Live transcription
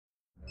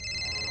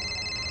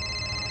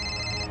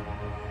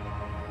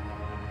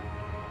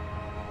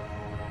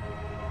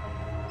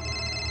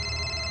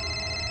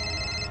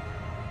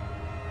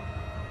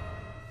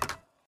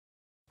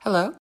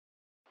Hello?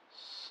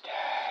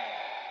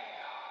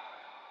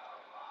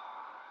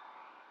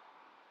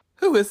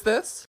 Who is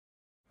this?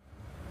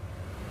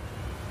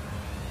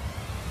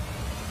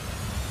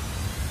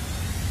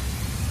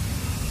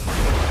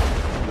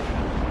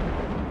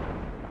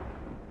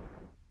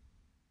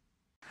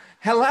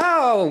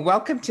 Hello,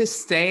 welcome to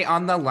Stay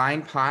on the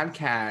Line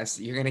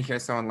podcast. You're going to hear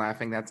someone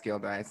laughing. That's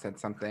Gilda. I said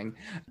something.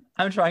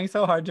 I'm trying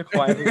so hard to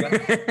quietly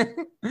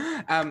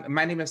laugh.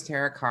 My name is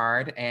Terrah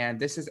Card, and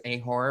this is a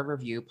horror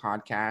review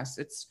podcast.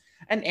 It's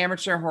an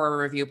amateur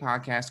horror review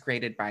podcast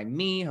created by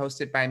me,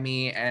 hosted by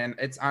me, and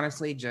it's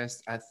honestly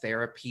just a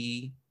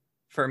therapy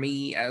for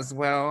me as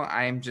well.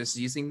 I'm just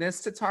using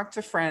this to talk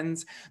to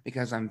friends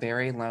because I'm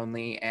very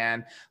lonely,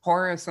 and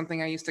horror is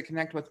something I used to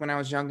connect with when I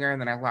was younger,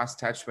 and then I lost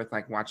touch with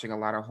like watching a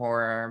lot of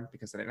horror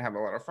because I didn't have a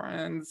lot of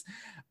friends.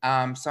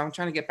 So I'm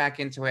trying to get back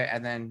into it,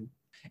 and then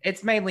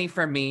it's mainly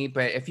for me,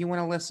 but if you want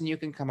to listen, you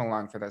can come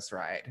along for this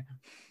ride.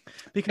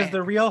 Because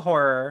the real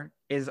horror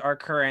is our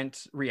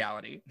current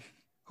reality.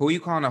 Who are you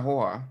calling a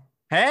whore?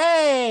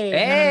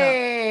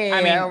 Hey! No.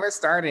 I mean, we're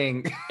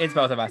starting. It's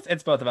both of us.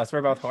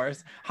 We're both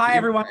whores. Hi,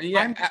 everyone. Yeah,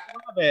 I'm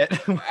Gilda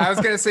Wabbit. I was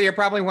going to say, you're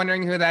probably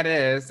wondering who that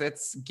is.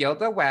 It's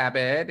Gilda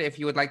Wabbit. If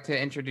you would like to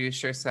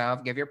introduce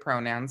yourself, give your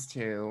pronouns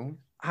too.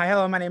 Hi,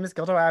 hello. My name is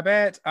Gilda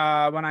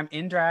Wabbit. When I'm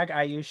in drag,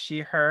 I use she,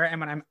 her. And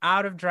when I'm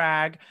out of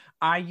drag,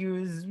 I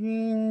use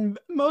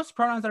most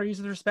pronouns that are used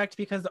with respect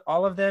because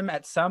all of them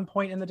at some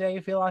point in the day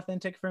feel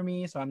authentic for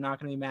me. So I'm not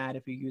going to be mad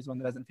if you use one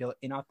that doesn't feel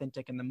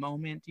inauthentic in the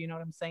moment. You know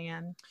what I'm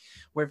saying?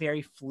 We're a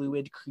very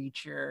fluid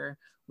creature.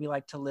 We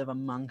like to live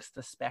amongst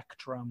the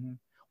spectrum.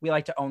 We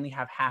like to only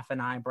have half an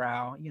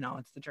eyebrow. You know,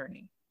 it's the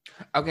journey.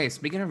 Okay,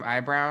 speaking of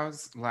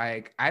eyebrows,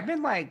 like I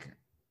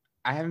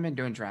haven't been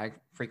doing drag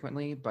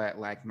frequently, but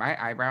like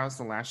my eyebrows,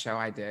 the last show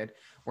I did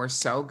were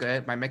so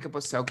good. My makeup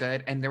was so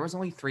good. And there was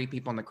only 3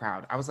 people in the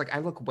crowd. I was like, I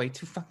look way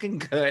too fucking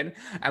good.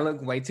 I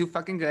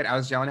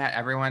was yelling at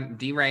everyone,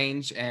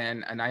 D-Range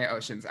and Anaya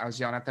Oceans. I was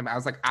yelling at them. I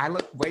was like, I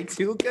look way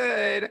too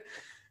good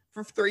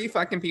for 3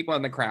 fucking people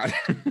in the crowd.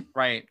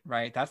 Right.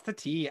 That's the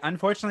tea.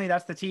 Unfortunately,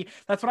 that's the tea.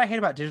 That's what I hate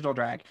about digital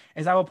drag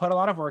is I will put a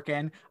lot of work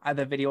in.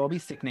 The video will be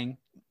sickening.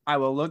 I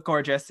will look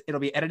gorgeous.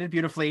 It'll be edited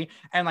beautifully.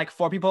 And like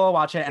 4 people will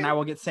watch it and I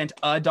will get sent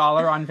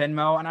 $1 on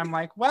Venmo. And I'm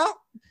like, well,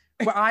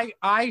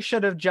 I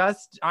should have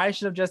just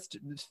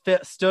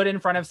stood in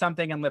front of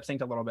something and lip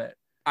synced a little bit.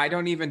 I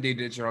don't even do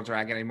digital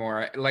drag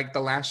anymore. Like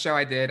the last show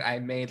I did, I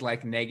made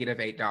like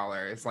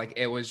 -$8. Like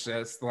it was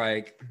just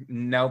like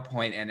no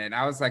point in it.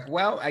 I was like,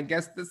 well, I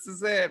guess this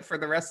is it for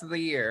the rest of the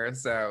year.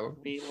 So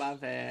we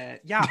love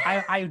it. Yeah,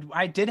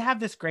 I did have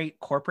this great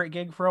corporate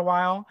gig for a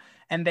while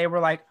and they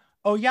were like,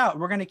 oh yeah,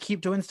 we're going to keep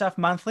doing stuff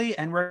monthly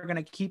and we're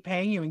going to keep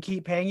paying you.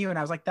 And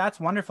I was like, that's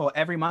wonderful.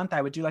 Every month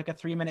I would do like a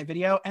 3-minute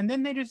video. And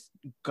then they just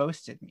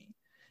ghosted me.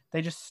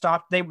 They just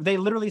stopped. They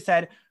literally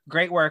said,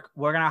 great work.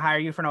 We're going to hire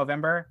you for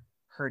November.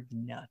 Heard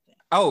nothing.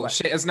 Oh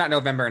shit, it's not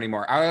November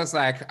anymore. I was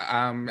like,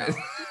 no.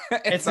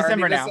 It's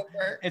December now.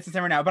 It's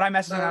December now. But I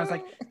messaged them and I was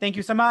like, thank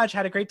you so much.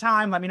 Had a great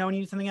time. Let me know when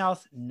you need something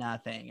else.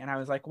 Nothing. And I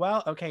was like,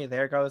 well, okay,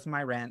 there goes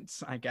my rent.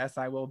 I guess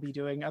I will be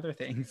doing other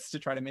things to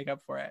try to make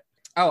up for it.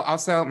 Oh,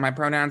 also, my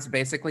pronouns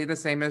basically the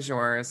same as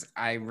yours.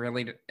 I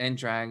really, in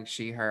drag,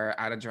 she, her,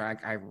 out of drag,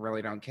 I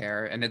really don't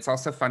care. And it's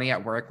also funny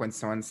at work when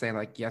someone say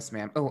like, yes,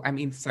 ma'am. Oh, I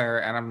mean, sir.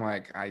 And I'm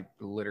like, I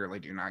literally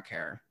do not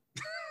care.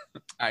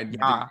 I do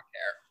not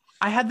care.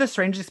 I had the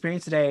strange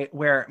experience today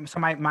where, so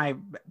my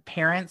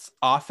parents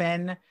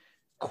often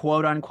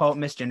quote unquote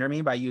misgender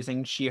me by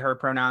using she, her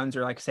pronouns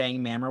or like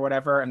saying ma'am or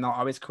whatever. And they'll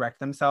always correct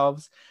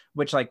themselves,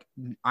 which like,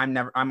 I'm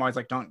always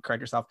like, don't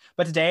correct yourself.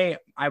 But today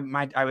I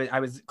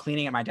was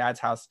cleaning at my dad's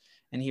house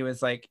and he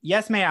was like,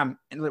 yes, ma'am.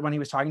 And when he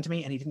was talking to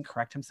me and he didn't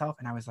correct himself.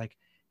 And I was like,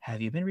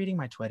 have you been reading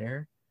my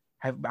Twitter?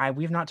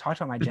 We've not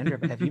talked about my gender,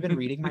 but have you been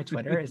reading my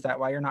Twitter? Is that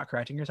why you're not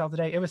correcting yourself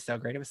today? It was so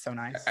great. It was so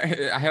nice.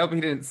 I hope he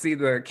didn't see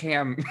the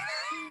cam.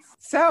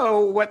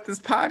 So what this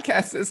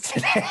podcast is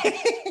today.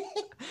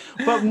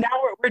 But now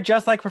we're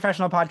just like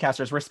professional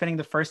podcasters. We're spending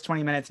the first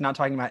 20 minutes not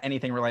talking about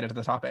anything related to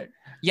the topic.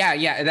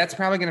 Yeah. That's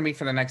probably going to be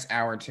for the next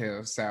hour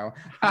too. So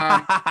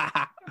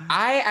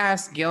I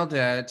asked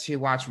Gilda to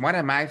watch one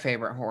of my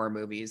favorite horror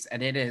movies,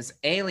 and it is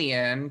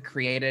Alien,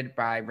 created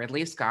by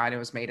Ridley Scott. It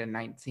was made in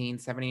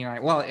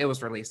 1979. Well, it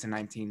was released in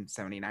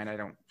 1979. I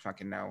don't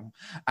fucking know.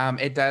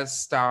 It does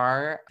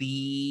star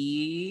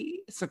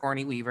the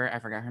Sigourney Weaver. I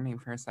forgot her name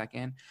for a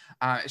second.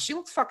 She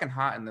looks fucking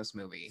hot in this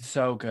movie.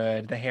 So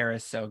good. The hair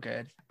is so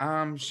good.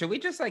 Should we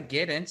just like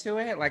get into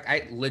it? Like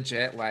I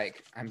legit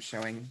like I'm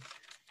showing.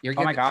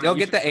 Oh my God. You'll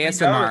get the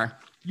ASMR.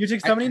 You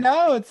took so many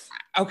notes.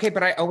 Okay,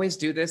 but I always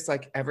do this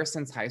like ever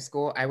since high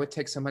school. I would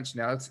take so much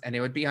notes and it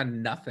would be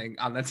on nothing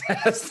on the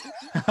test.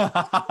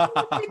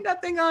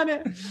 Nothing on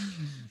it.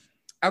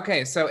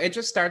 Okay, so it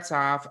just starts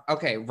off.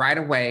 Okay, right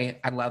away,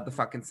 I love the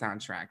fucking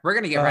soundtrack. We're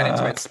gonna get right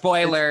into it.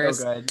 Spoilers.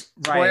 So good.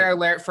 Spoiler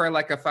alert for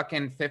like a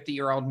fucking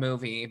 50-year-old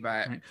movie,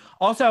 but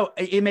also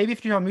it may be a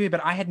 50-year-old movie,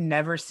 but I had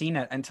never seen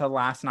it until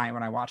last night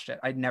when I watched it.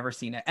 I'd never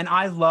seen it, and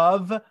I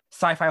love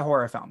sci-fi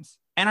horror films,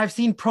 and I've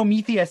seen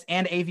Prometheus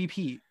and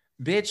AVP.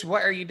 Bitch,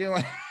 what are you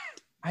doing?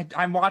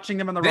 I'm watching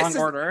them in the wrong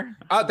order.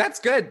 Oh, that's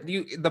good.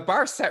 The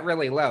bar set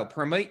really low.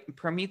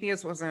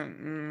 Prometheus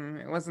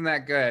wasn't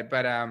that good,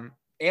 but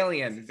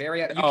Alien,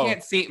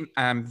 can't see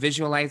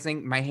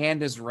visualizing. My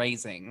hand is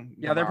raising.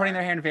 Yeah, they're putting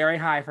their hand very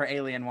high for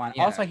Alien 1.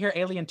 Yeah. Also, I hear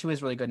Alien 2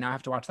 is really good. Now I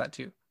have to watch that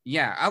too.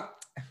 Yeah.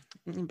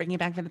 Bring you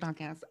back for the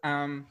podcast.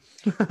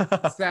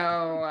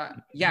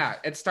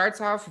 It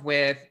starts off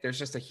with there's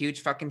just a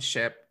huge fucking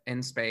ship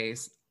in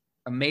space.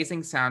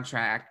 Amazing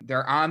soundtrack.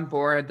 They're on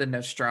board the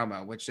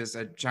Nostromo, which is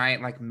a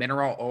giant like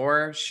mineral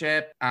ore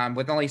ship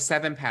with only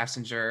 7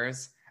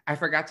 passengers. I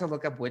forgot to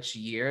look up which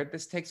year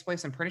this takes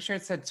place. I'm pretty sure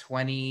it said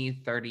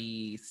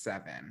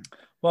 2037.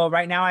 Well,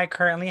 right now I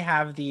currently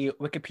have the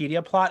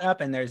Wikipedia plot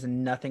up and there's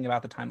nothing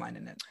about the timeline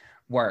in it.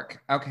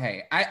 Work.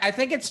 Okay. I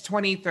think it's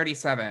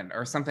 2037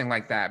 or something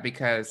like that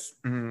because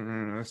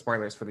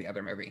spoilers for the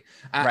other movie.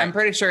 Right. I'm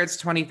pretty sure it's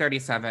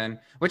 2037,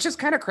 which is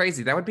kind of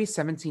crazy. That would be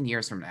 17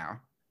 years from now.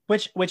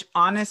 Which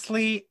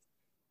honestly,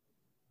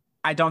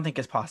 I don't think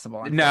is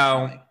possible.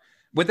 No.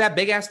 With that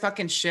big ass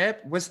fucking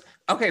ship was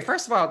okay.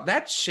 First of all,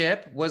 that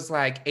ship was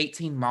like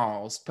 18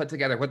 malls put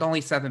together with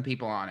only 7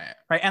 people on it.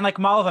 Right. And like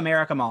Mall of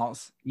America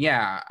malls.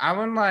 Yeah.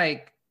 I'm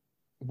like,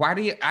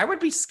 I would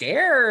be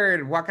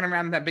scared walking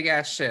around that big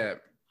ass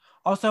ship.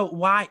 Also,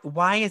 why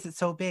is it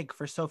so big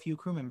for so few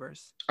crew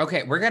members?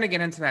 Okay, we're gonna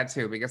get into that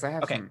too because I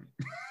have some.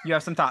 You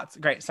have some thoughts.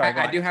 Great. Sorry.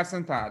 I do have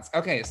some thoughts.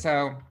 Okay,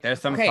 so there's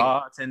some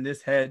thoughts in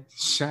this head.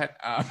 Shut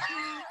up.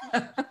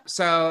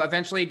 So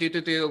eventually,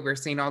 we're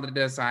seeing all the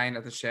design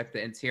of the ship,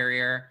 the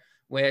interior,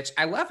 which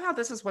I love how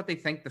this is what they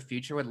think the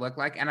future would look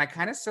like, and I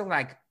kind of still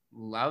like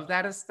love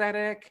that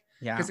aesthetic.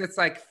 Yeah, because it's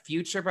like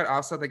future, but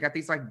also they got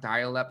these like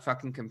dial-up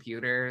fucking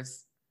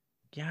computers.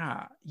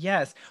 Yeah.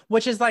 Yes.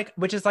 Which is like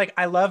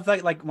I love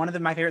like one of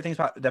my favorite things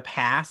about the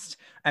past,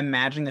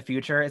 imagining the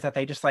future, is that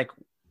they just like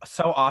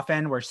so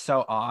often were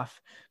so off,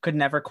 could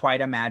never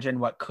quite imagine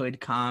what could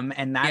come,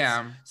 and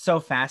that's so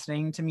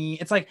fascinating to me.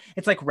 It's like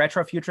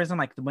retrofuturism,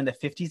 like when the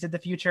 50s did the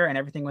future and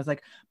everything was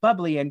like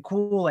bubbly and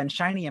cool and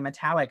shiny and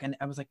metallic, and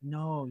I was like,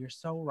 no, you're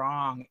so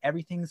wrong.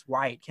 Everything's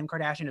white. Kim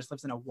Kardashian just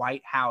lives in a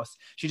white house.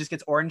 She just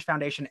gets orange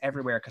foundation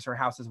everywhere because her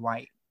house is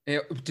white.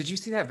 Did you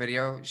see that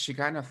video? She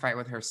got in a fight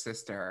with her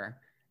sister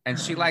and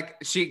she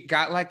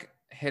got like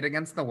hit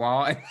against the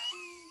wall and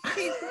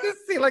you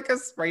just see like a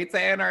spray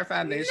tan or a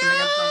foundation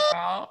against the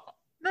wall.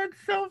 That's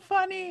so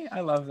funny.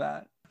 I love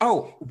that.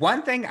 Oh,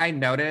 one thing I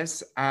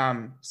noticed,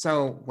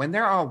 so when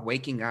they're all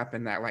waking up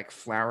in that like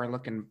flower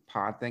looking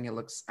pod thing, it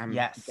looks, I'm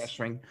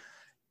gesturing.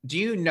 Do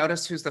you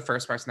notice who's the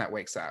first person that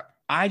wakes up?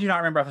 I do not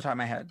remember off the top of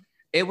my head.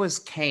 It was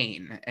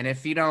Kane. And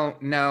if you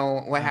don't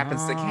know what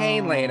happens to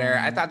Kane later,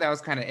 I thought that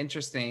was kind of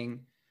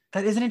interesting.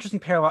 That is an interesting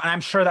parallel. And I'm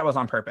sure that was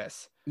on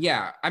purpose.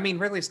 Yeah. I mean,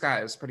 Ridley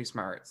Scott is pretty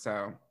smart.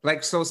 So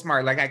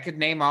smart. Like I could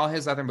name all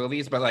his other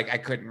movies, but like I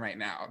couldn't right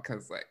now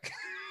because like...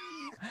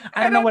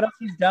 I don't know what else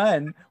he's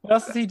done. What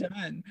else has he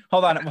done?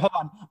 Hold on.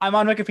 I'm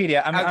on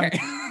Wikipedia. I'm right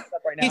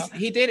now.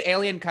 He did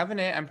Alien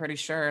Covenant, I'm pretty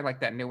sure,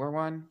 like that newer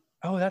one.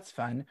 Oh, that's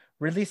fun.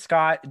 Ridley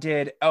Scott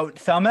did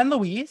Thelma and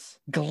Louise,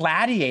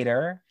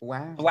 Gladiator,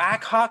 wow,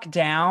 Black Hawk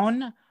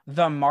Down,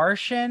 The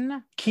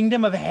Martian,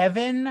 Kingdom of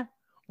Heaven,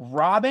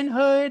 Robin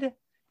Hood,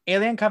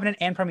 Alien Covenant,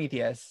 and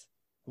Prometheus.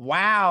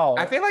 Wow.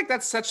 I feel like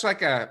that's such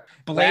like a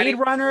Blade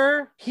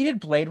Runner. He did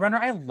Blade Runner.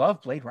 I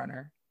love Blade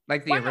Runner.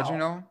 Like the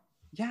original?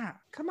 Yeah.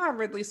 Come on,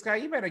 Ridley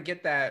Scott. You better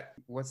get that.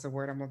 What's the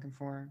word I'm looking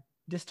for?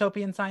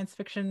 Dystopian science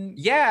fiction.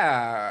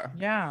 Yeah.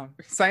 Yeah.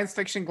 Science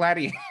fiction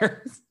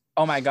gladiators.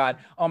 Oh my God.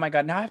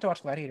 Now I have to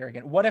watch Gladiator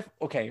again. What if,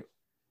 okay,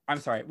 I'm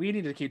sorry. We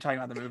need to keep talking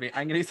about the movie.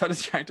 I'm getting so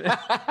distracted.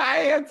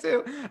 I am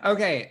too.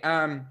 Okay.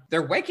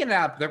 They're waking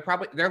up.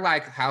 They're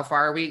like, how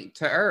far are we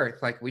to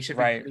Earth? Like we should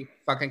be pretty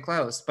fucking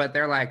close. But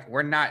they're like,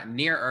 we're not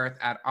near Earth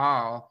at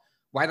all.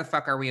 Why the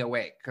fuck are we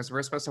awake? Because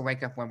we're supposed to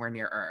wake up when we're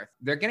near Earth.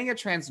 They're getting a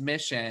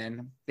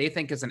transmission they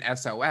think is an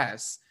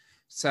SOS.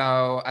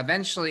 So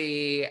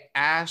eventually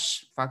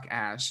Ash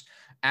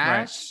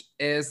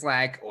is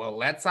like, well,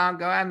 let's all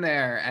go in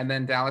there. And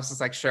then Dallas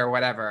is like, sure,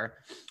 whatever.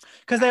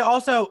 Because they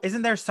also,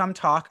 isn't there some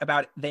talk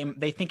about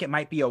they think it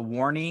might be a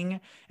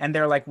warning, and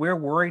they're like, we're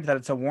worried that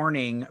it's a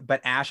warning,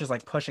 but Ash is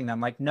like pushing them,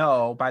 like,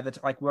 no,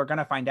 we're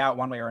gonna find out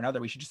one way or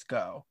another. We should just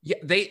go. Yeah,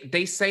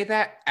 they say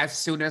that as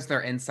soon as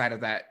they're inside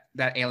of that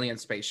alien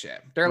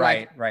spaceship. They're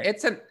like,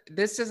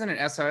 this isn't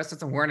an SOS,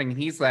 it's a warning. And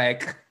he's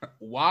like,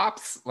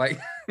 whops,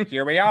 like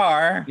here we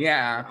are.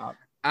 Yeah.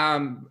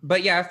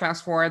 But yeah,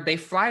 fast forward, they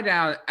fly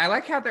down. I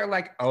like how they're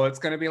like, oh, it's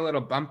gonna be a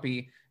little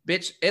bumpy.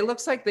 Bitch, it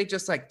looks like they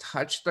just like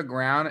touched the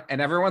ground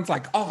and everyone's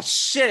like, oh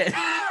shit.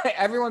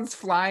 Everyone's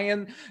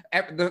flying.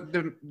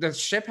 The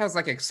ship has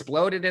like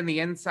exploded in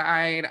the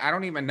inside. I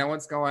don't even know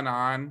what's going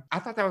on. I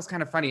thought that was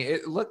kind of funny.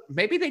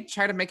 Maybe they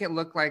try to make it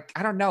look like,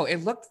 I don't know.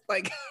 It looked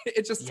like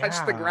it just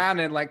touched the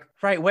ground and like.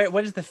 Right.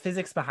 What is the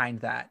physics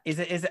behind that? Is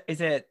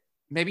it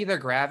maybe the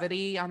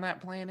gravity on that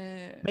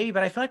planet? Maybe,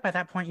 but I feel like by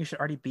that point you should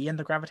already be in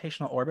the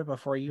gravitational orbit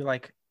before you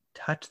like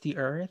touch the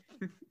Earth.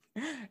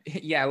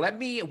 Yeah, let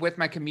me, with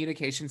my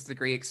communications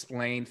degree,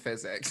 explain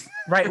physics.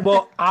 Right.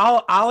 Well,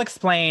 I'll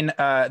explain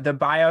the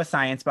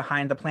bioscience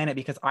behind the planet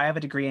because I have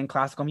a degree in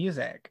classical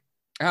music.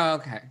 Oh,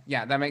 okay.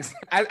 Yeah, that makes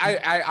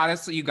I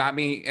honestly, you got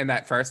me in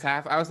that first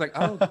half. I was like,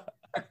 oh,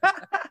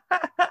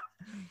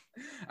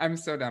 I'm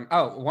so dumb.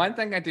 Oh, one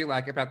thing I do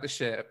like about the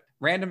ship,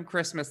 random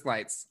Christmas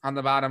lights on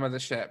the bottom of the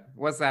ship.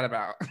 What's that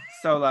about?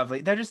 So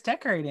lovely. They're just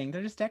decorating.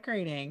 They're just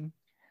decorating.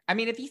 I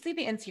mean, if you see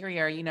the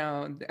interior, you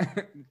know,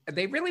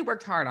 they really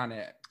worked hard on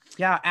it.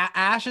 Yeah,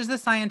 Ash is the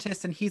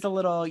scientist and he's a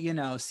little,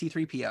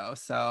 C3PO.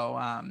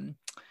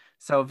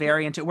 So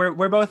very into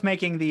we're both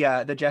making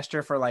the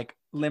gesture for like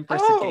limp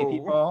wristed gay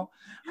people.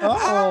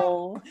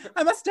 Oh,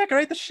 I must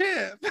decorate the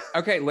ship.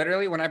 Okay,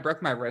 literally when I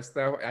broke my wrist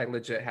though, I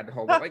legit had to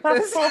hold it like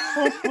this.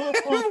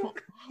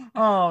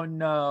 Oh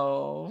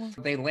no.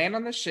 They land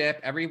on the ship,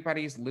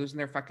 everybody's losing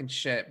their fucking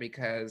shit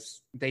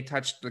because they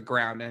touched the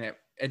ground and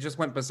it just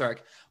went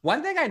berserk.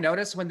 One thing I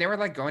noticed when they were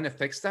like going to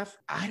fix stuff,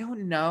 I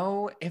don't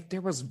know if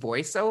there was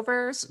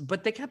voiceovers,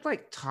 but they kept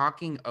like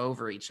talking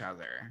over each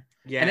other.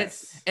 Yeah.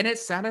 And it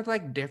sounded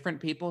like different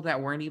people that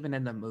weren't even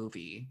in the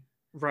movie.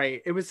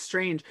 Right. It was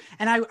strange.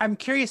 And I'm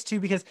curious too,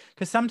 because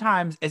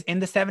sometimes in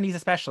the 70s,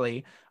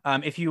 especially,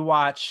 if you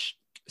watch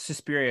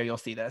Suspiria, you'll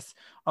see this.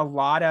 A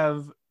lot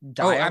of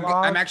dialogue. Oh,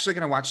 I'm actually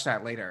going to watch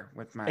that later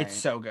with my... It's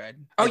so good.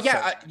 Oh,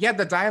 yeah. Yeah,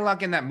 the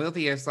dialogue in that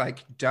movie is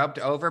like dubbed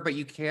over, but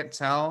you can't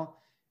tell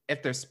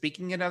if they're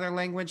speaking another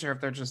language or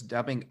if they're just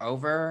dubbing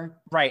over.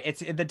 Right.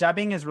 The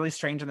dubbing is really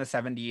strange in the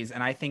 70s.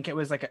 And I think it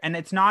was like, and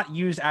it's not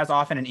used as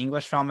often in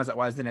English film as it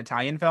was in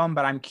Italian film,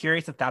 but I'm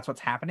curious if that's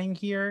what's happening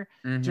here.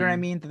 Mm-hmm. Do you know what I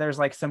mean? That there's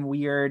like some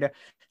weird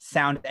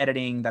sound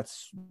editing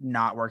that's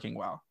not working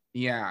well.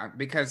 Yeah,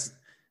 because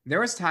there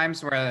was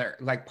times where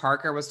like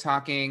Parker was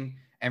talking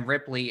and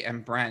Ripley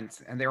and Brent,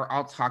 and they were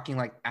all talking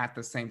like at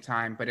the same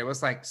time, but it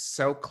was like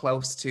so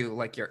close to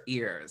like your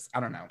ears.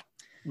 I don't know.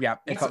 Yeah,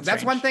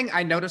 that's one thing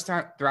I noticed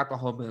throughout the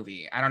whole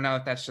movie. I don't know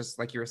if that's just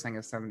like you were saying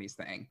a 70s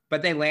thing,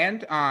 but they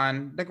land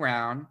on the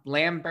ground.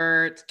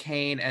 Lambert,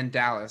 Kane, and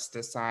Dallas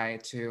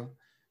decide to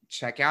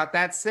check out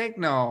that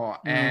signal.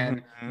 Mm-hmm.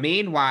 And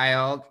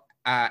meanwhile,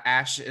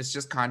 Ash is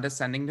just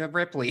condescending to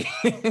Ripley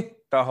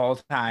the whole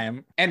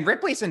time. And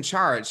Ripley's in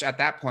charge at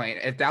that point.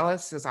 If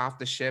Dallas is off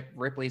the ship,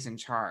 Ripley's in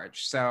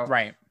charge. So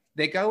right.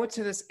 They go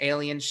to this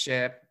alien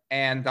ship.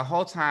 And the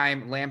whole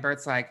time,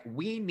 Lambert's like,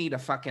 we need to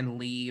fucking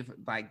leave.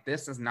 Like,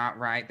 this is not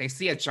right. They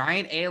see a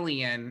giant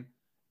alien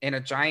in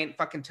a giant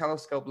fucking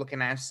telescope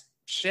looking ass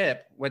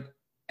ship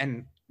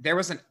and there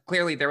was an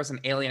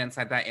alien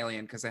inside that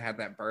alien because it had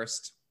that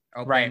burst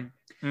open. Right.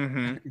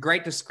 Mm-hmm.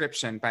 Great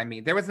description by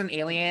me. There was an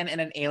alien and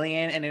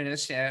in a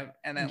ship.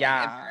 And then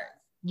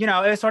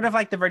it was sort of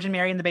like the Virgin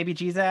Mary and the baby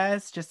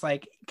Jesus, just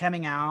like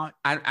coming out.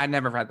 I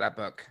never read that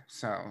book.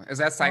 So is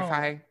that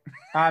sci-fi?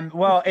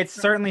 Well, it's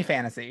certainly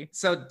fantasy.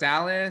 So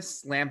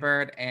Dallas,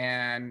 Lambert,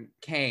 and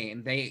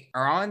Kane, they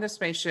are all in the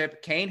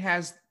spaceship. Kane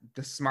has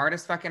the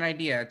smartest fucking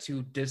idea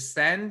to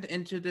descend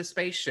into the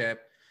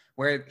spaceship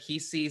where he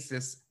sees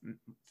this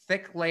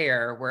thick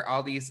layer where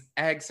all these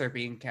eggs are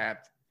being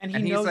kept. And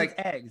he knows like,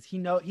 it's eggs.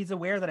 He's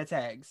aware that it's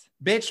eggs.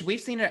 Bitch,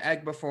 we've seen an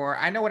egg before.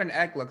 I know what an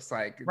egg looks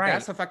like. Right.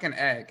 That's a fucking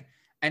egg.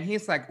 And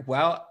he's like,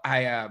 well,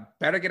 I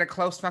better get a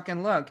close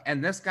fucking look.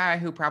 And this guy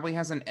who probably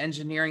has an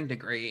engineering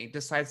degree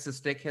decides to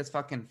stick his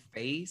fucking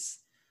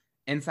face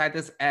inside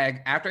this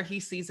egg after he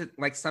sees it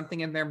like something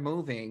in there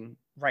moving.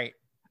 Right.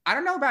 I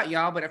don't know about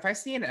y'all, but if I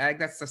see an egg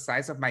that's the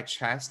size of my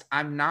chest,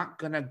 I'm not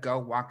going to go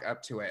walk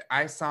up to it.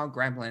 I saw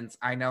Gremlins.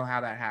 I know how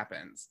that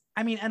happens.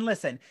 I mean, and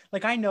listen,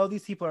 like, I know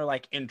these people are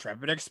like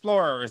intrepid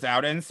explorers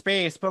out in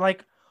space, but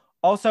like,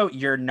 also,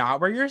 you're not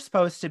where you're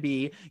supposed to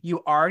be.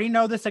 You already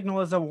know the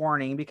signal is a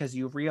warning because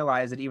you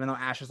realize it, even though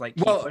Ash is like,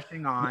 keep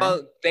pushing on.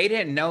 Well, they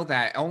didn't know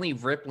that. Only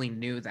Ripley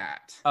knew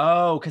that.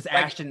 Oh, because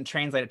Ash didn't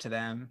translate it to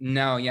them.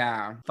 No,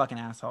 yeah. Fucking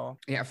asshole.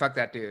 Yeah, fuck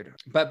that dude.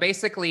 But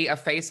basically, a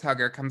face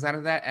hugger comes out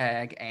of that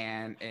egg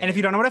and if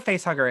you don't know what a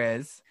face hugger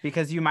is,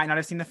 because you might not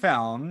have seen the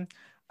film,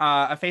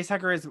 a face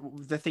hugger is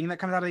the thing that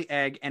comes out of the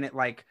egg and it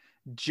like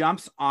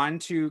jumps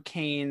onto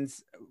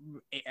Kane's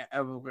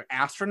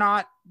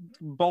astronaut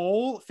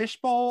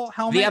fish bowl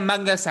helmet. The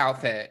Among Us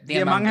outfit. The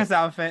Among Us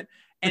outfit.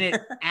 And it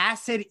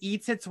acid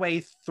eats its way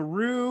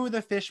through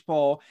the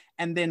fishbowl,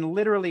 and then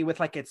literally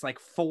with like its like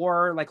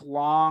 4 like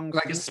long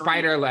like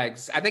spider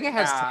legs. I think it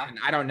has 10.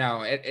 I don't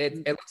know.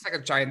 It looks like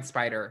a giant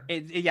spider.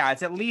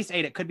 It's at least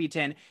 8. It could be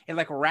 10. It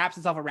like wraps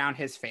itself around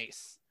his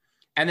face.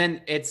 And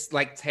then its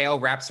like tail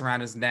wraps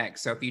around his neck.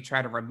 So if you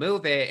try to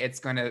remove it, it's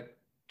gonna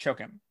choke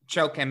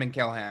him and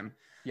kill him.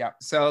 Yeah.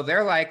 So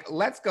they're like,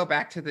 let's go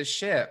back to the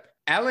ship.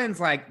 Ellen's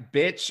like,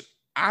 bitch,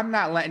 I'm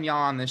not letting y'all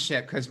on the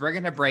ship because we're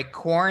going to break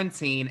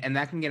quarantine and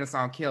that can get us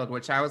all killed,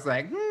 which I was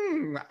like,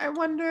 I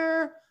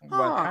wonder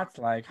what that's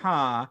like,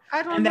 huh?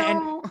 I don't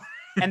know.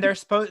 And they're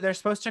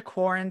supposed to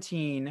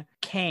quarantine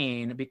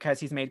Kane because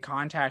he's made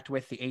contact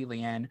with the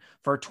alien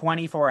for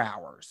 24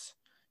 hours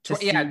to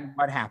see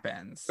what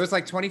happens. It was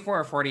like 24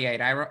 or 48.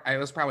 It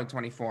was probably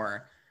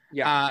 24.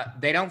 Yeah.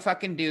 They don't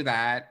fucking do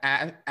that.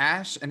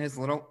 Ash and his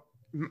little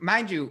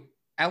mind you,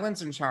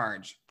 Ellen's in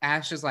charge.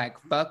 Ash is like,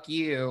 fuck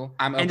you.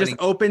 I'm and opening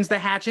just opens the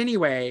hatch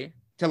anyway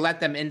to let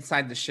them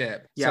inside the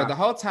ship. Yeah. So the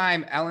whole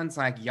time, Ellen's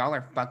like, y'all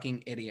are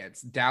fucking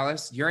idiots.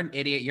 Dallas, you're an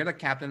idiot. You're the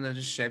captain of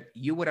the ship.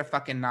 You would have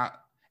fucking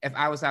not, if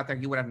I was out there,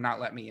 you would have not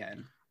let me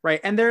in. Right.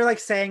 And they're like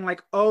saying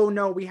like, oh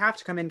no, we have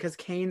to come in because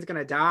Kane's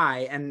gonna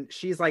die. And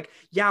she's like,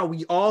 yeah,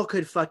 we all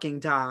could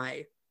fucking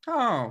die.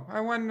 Oh, I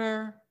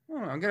wonder. Oh,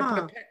 I'm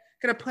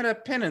gonna put a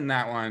pin in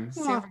that one.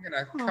 See if I'm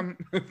gonna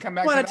come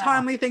back. What a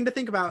timely thing to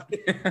think about.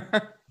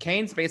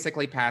 Kane's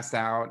basically passed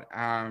out.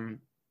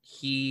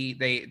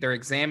 They're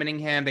examining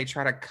him. They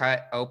try to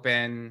cut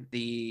open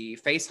the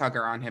face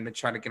hugger on him to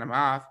try to get him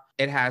off.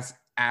 It has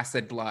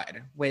acid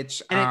blood,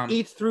 which it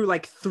eats through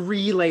like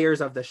 3 layers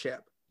of the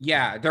ship.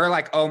 Yeah, they're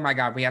like, oh my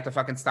God, we have to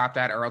fucking stop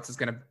that or else it's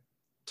going to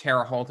tear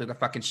a hole through the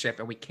fucking ship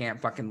and we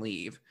can't fucking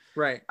leave.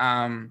 Right.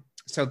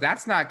 So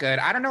that's not good.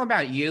 I don't know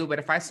about you, but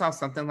if I saw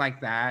something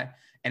like that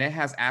and it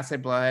has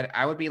acid blood,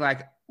 I would be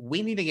like,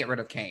 we need to get rid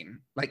of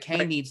Kane. Like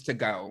Kane needs to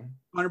go.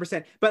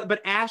 100%.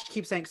 But Ash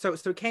keeps saying,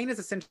 so Kane is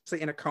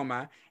essentially in a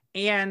coma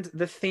and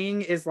the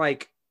thing is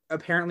like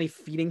apparently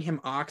feeding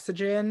him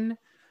oxygen.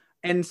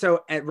 And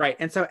so,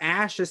 And so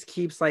Ash just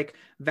keeps like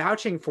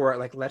vouching for it.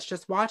 Like, let's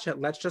just watch it.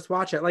 Let's just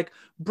watch it. Like,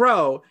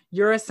 bro,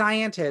 you're a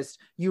scientist.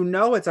 You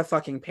know, it's a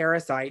fucking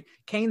parasite.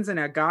 Kane's in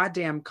a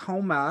goddamn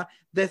coma.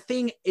 The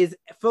thing is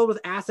filled with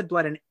acid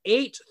blood and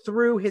ate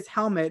through his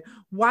helmet.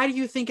 Why do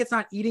you think it's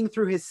not eating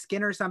through his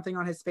skin or something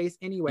on his face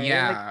anyway?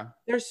 Yeah.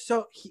 Like,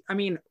 I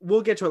mean,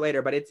 we'll get to it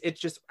later, but it's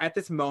just at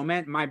this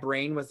moment, my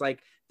brain was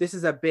like, this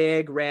is a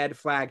big red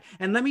flag.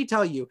 And let me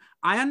tell you,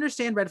 I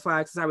understand red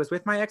flags because I was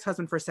with my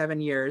ex-husband for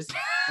 7 years.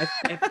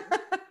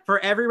 For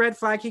every red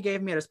flag he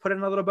gave me, I just put it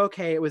in a little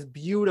bouquet. It was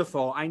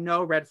beautiful. I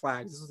know red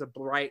flags. This was a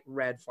bright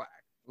red flag.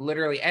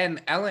 Literally.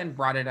 And Ellen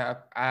brought it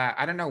up.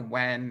 I don't know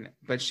when,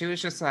 but she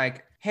was just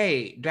like,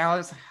 hey,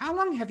 Dallas, how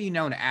long have you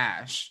known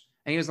Ash?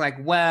 And he was like,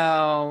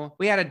 well,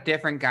 we had a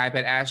different guy,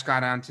 but Ash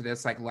got onto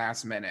this like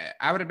last minute.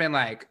 I would have been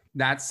like,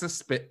 that's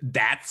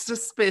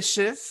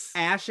suspicious.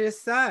 Ash is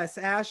sus.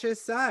 Ash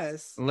is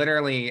sus.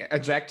 Literally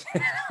eject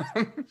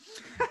him.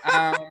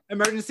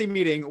 Emergency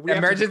meeting.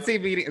 Emergency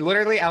meeting.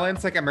 Literally,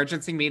 Ellen's like,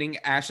 emergency meeting.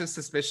 Ash is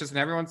suspicious. And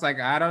everyone's like,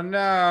 I don't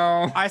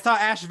know. I saw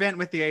Ash vent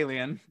with the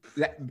alien.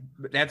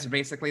 That's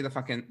basically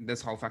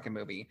this whole fucking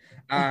movie.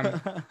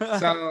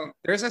 So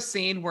there's a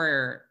scene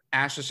where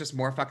Ash is just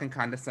more fucking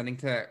condescending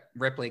to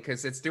Ripley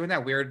because it's doing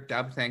that weird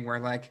dub thing where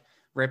like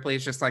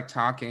Ripley's just like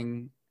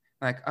talking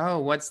like, oh,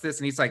 what's this?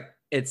 And he's like,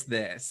 it's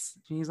this.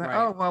 And he's like,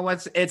 oh, well,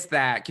 it's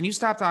that. Can you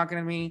stop talking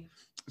to me?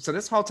 So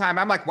this whole time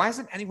I'm like, why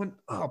isn't anyone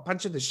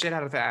punching the shit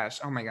out of Ash?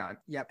 Oh my God.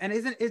 Yep.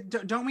 And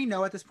don't we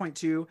know at this point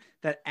too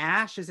that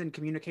Ash is in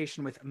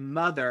communication with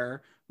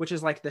Mother, which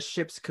is like the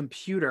ship's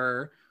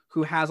computer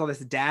who has all this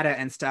data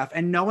and stuff,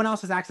 and no one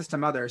else has access to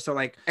Mother. So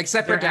like,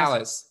 except for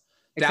Dallas.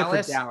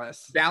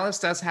 Dallas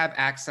does have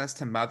access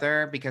to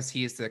Mother because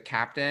he's the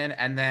captain.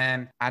 And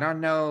then I don't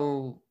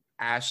know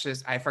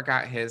I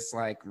forgot his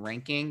like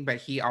ranking, but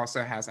he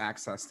also has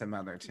access to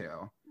Mother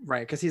too.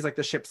 Right, because he's like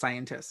the ship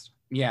scientist.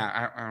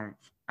 Yeah,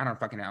 I don't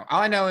fucking know.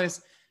 All I know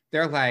is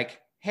they're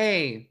like,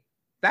 hey,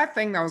 that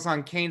thing that was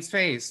on Kane's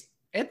face,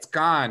 it's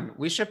gone.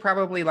 We should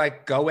probably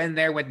like go in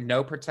there with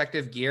no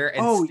protective gear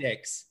and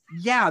sticks.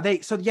 Yeah,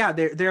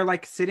 they're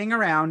like sitting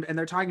around and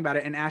they're talking about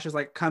it, and Ash is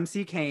like, come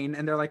see Kane,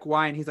 and they're like,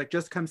 why? And he's like,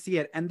 just come see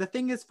it. And the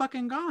thing is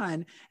fucking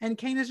gone, and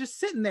Kane is just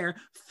sitting there,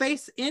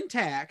 face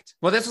intact.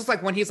 Well, this was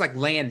like when he's like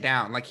laying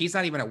down, like he's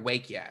not even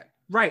awake yet.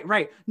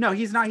 Right. No,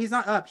 he's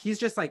not up. He's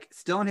just like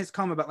still in his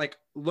coma, but like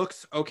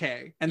looks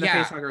okay. And the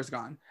face hugger is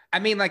gone. I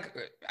mean, like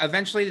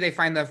eventually they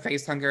find the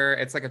face hugger.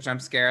 It's like a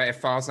jump scare. It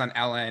falls on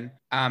Ellen,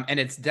 and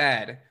it's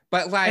dead.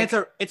 But like,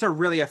 it's a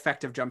really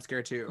effective jump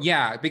scare too.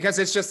 Yeah, because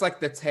it's just like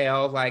the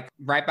tail, like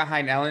right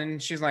behind Ellen.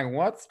 She's like,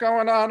 "What's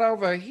going on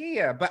over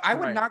here?" But I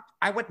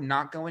would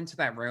not go into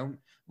that room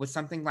with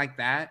something like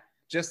that.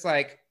 Just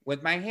like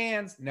with my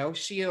hands, no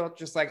shield.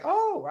 Just like,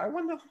 oh, I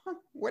wonder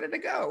where did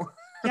it go?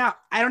 Yeah,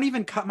 I don't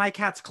even cut my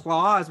cat's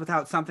claws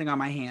without something on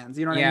my hands.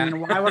 You know what I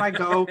mean? Why would I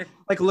go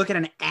like look at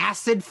an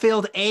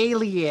acid-filled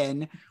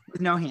alien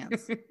with no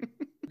hands?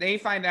 They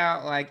find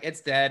out like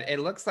it's dead. It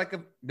looks like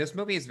this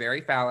movie is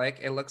very phallic.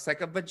 It looks like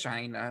a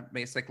vagina,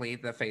 basically,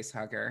 the face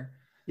hugger.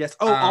 Yes.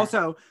 Oh,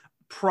 also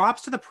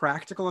props to the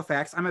practical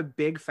effects. I'm a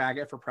big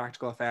faggot for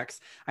practical effects.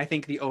 I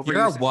think the overuse.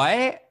 You're a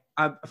what?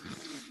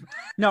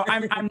 No,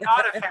 I'm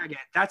not a faggot.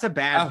 That's a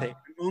bad thing.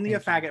 I'm only a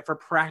faggot for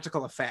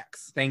practical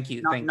effects. Thank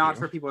you. Not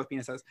for people with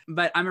penises.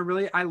 But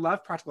I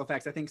love practical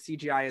effects. I think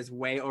CGI is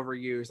way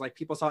overused. Like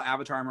people saw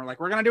Avatar and were like,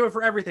 we're gonna do it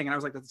for everything. And I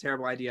was like, that's a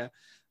terrible idea.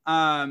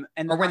 Or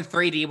when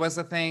 3D was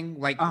a thing,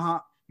 like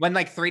when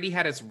like 3D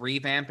had its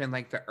revamp in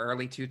like the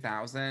early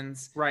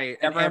 2000s. Right.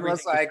 Everyone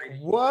was like,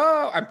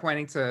 whoa. I'm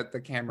pointing to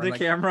the camera.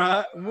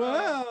 Camera.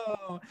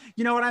 Whoa.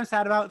 You know what I'm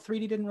sad about?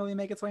 3D didn't really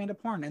make its way into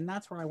porn. And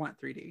that's where I want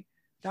 3D.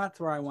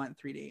 That's where I want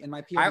 3D. And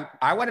my POV.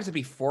 I want it to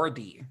be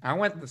 4D. I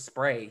want the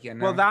spray, you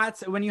know? Well,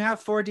 that's when you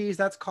have 4Ds,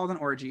 that's called an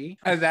orgy.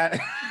 That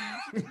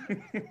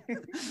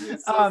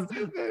So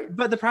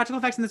but the practical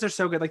effects in this are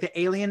so good. Like the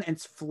alien,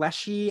 it's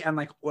fleshy and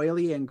like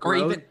oily and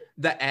gross. Or even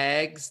the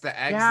eggs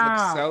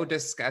look so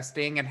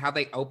disgusting, and how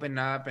they open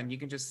up and you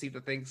can just see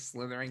the thing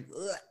slithering.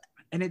 Ugh.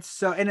 And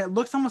it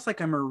looks almost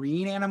like a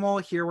marine animal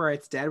here where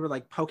it's dead. We're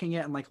like poking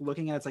it and like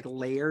looking at its like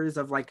layers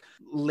of like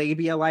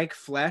labia-like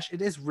flesh. It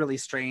is really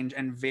strange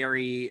and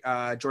very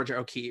Georgia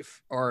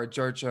O'Keeffe. Or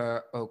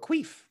Georgia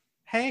O'Keeffe.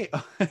 Hey,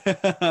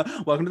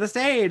 welcome to the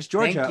stage,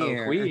 Georgia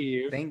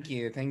O'Keeffe. Thank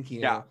you.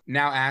 Yeah.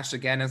 Now Ash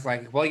again is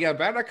like, well, you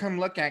better come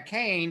look at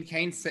Kane.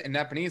 Kane's sitting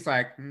up and he's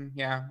like,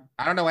 yeah,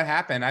 I don't know what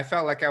happened. I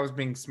felt like I was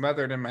being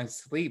smothered in my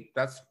sleep.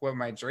 That's what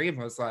my dream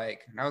was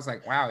like. And I was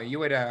like, wow, you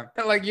would have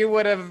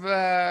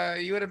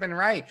been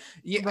right.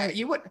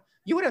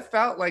 You would have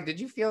felt like, did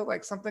you feel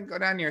like something go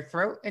down your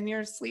throat in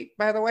your sleep,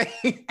 by the way?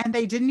 And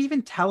they didn't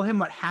even tell him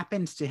what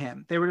happened to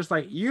him. They were just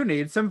like, you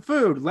need some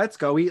food. Let's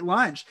go eat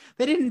lunch.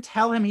 They didn't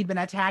tell him he'd been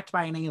attacked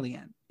by an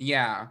alien.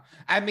 Yeah.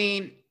 I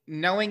mean,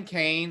 knowing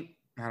Kane,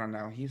 I don't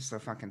know. He's so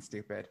fucking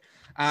stupid.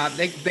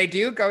 They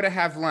do go to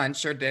have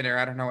lunch or dinner.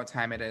 I don't know what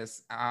time it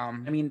is. I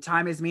mean,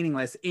 time is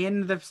meaningless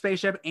in the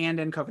spaceship and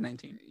in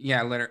COVID-19.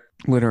 Yeah,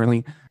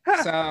 literally.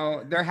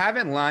 So they're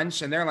having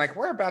lunch and they're like,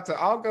 we're about to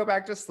all go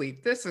back to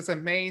sleep. This is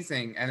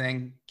amazing. And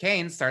then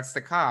Kane starts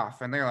to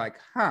cough and they're like,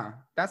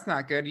 that's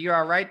not good. You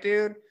all right,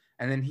 dude?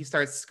 And then he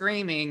starts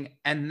screaming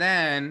and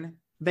then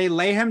they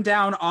lay him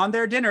down on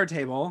their dinner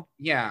table.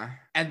 Yeah.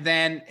 And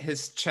then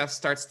his chest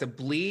starts to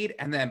bleed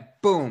and then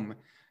boom,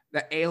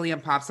 the alien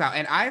pops out.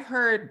 And I've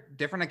heard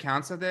different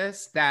accounts of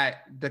this,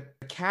 that the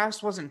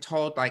cast wasn't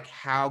told like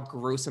how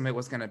gruesome it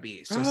was going to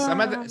be. So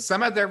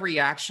some of their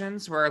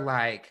reactions were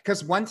like,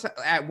 because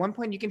at one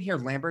point you can hear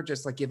Lambert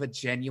just like give a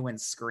genuine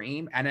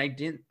scream. And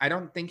I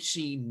don't think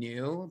she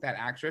knew, that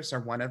actress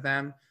or one of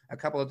them, a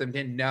couple of them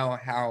didn't know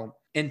how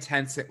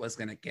intense it was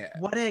going to get.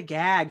 What a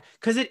gag.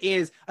 Because it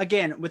is,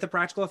 again, with the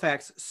practical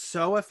effects,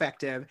 so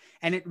effective,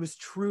 and it was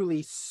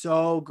truly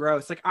so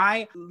gross. Like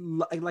I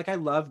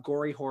love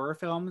gory horror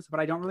films, but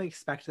I don't really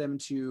expect them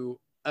to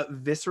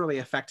viscerally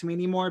affect me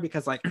anymore,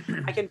 because like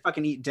I can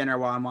fucking eat dinner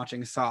while I'm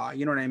watching Saw,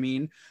 you know what I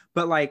mean?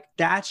 But like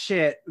that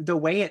shit, the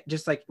way it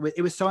just like,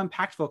 it was so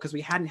impactful because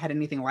we hadn't had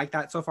anything like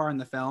that so far in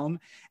the film,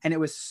 and it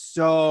was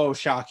so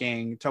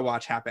shocking to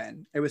watch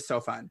happen. It was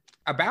so fun.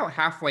 About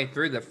halfway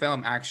through the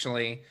film,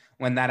 actually,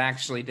 when that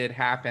actually did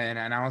happen,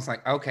 and I was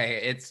like,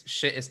 okay,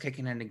 shit is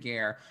kicking into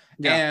gear.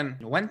 Yeah.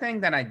 And one thing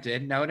that I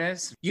did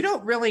notice, you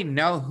don't really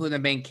know who the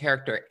main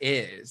character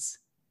is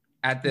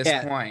at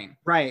this point.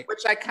 Right.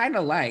 Which I kind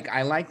of like.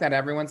 I like that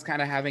everyone's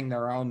kind of having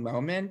their own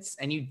moments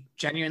and you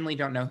genuinely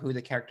don't know who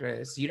the character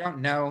is. You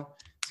don't know,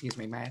 excuse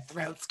me, my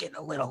throat's getting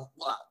a little...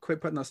 Quit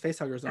putting those face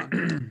huggers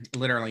on.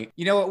 Literally.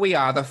 You know what we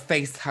are? The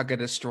face hugger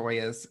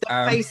destroyers.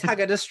 The face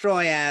hugger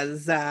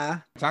destroyers.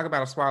 Talk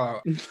about a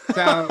swallow.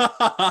 So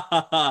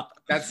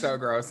that's so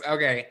gross.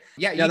 Okay.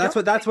 Yeah,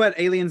 that's what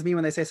aliens mean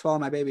when they say swallow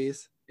my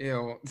babies.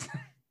 Ew.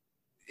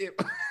 Ew.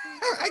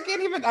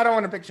 I don't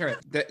want to picture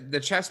it. The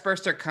chest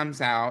burster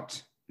comes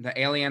out. The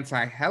alien's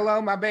like,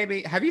 hello, my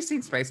baby. Have you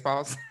seen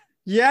Spaceballs?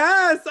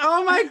 Yes.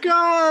 Oh my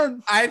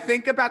God. I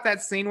think about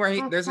that scene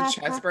where there's a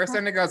chest burster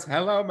and it goes,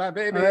 hello, my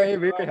baby.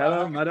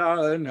 Hello, my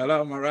darling.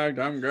 Hello, my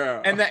ragtime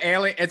girl. And the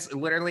alien, it's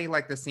literally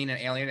like the scene in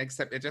Alien,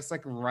 except it just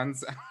like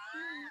runs.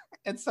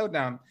 It's so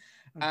dumb.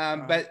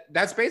 But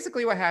that's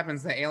basically what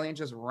happens. The alien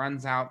just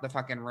runs out the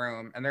fucking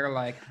room and they're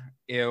like,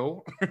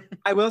 ew.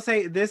 I will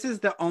say this is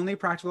the only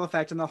practical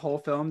effect in the whole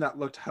film that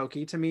looked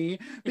hokey to me,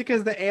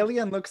 because the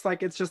alien looks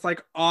like it's just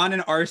like on an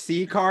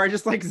RC car,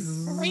 just like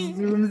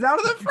zooms out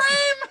of the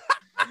frame.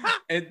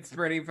 It's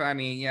pretty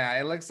funny. Yeah,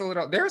 it looks a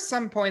little, there were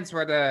some points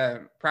where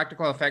the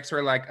practical effects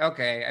were like,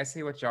 okay, I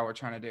see what y'all were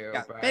trying to do.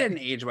 Yeah, but they didn't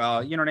age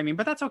well, you know what I mean?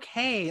 But that's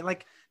okay.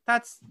 Like I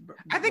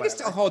think it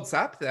still holds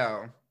up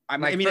though. I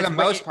mean, for the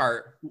most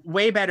part,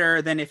 way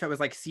better than if it was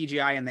like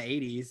CGI in the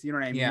 80s. You know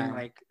what I mean? Yeah.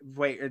 Like,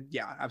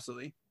 yeah,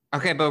 absolutely.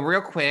 Okay, but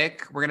real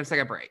quick, we're gonna take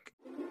a break.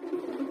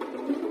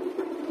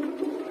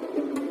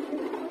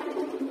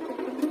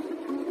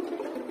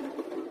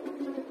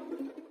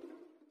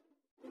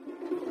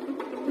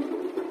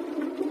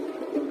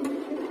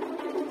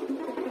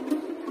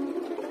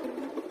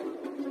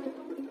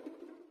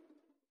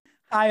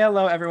 Hi,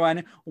 hello,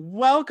 everyone.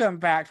 Welcome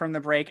back from the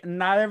break.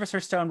 Neither of us are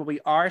stoned, but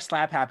we are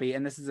slap happy,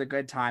 and this is a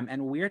good time.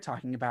 And we're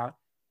talking about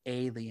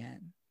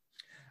Alien.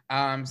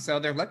 So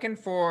they're looking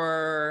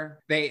for,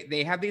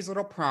 they have these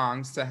little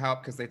prongs to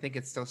help because they think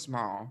it's so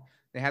small.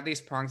 They have these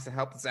prongs to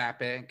help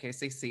zap it in case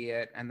they see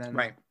it, and then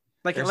right,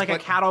 like a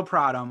cattle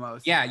prod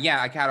almost.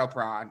 Yeah, a cattle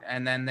prod,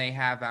 and then they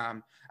have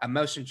a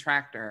motion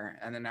tractor,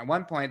 and then at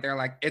one point they're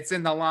like, it's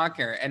in the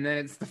locker, and then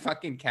it's the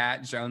fucking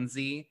cat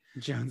Jonesy.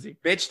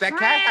 Bitch,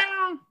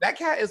 that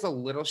cat is a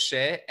little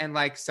shit, and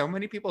like so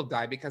many people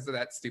die because of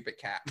that stupid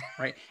cat.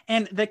 Right.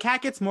 And the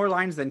cat gets more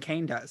lines than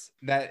Kane does.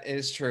 That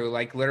is true.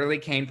 Like literally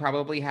Kane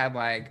probably had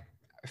like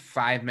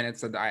 5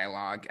 minutes of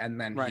dialogue,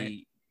 and then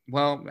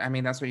Well, I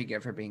mean, that's what you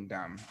get for being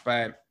dumb.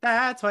 But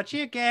that's what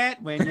you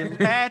get when you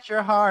let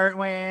your heart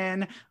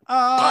win.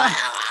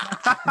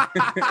 Oh,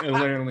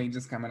 literally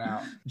just coming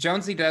out.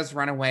 Jonesy does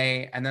run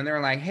away, and then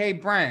they're like, "Hey,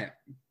 Brent,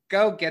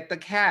 go get the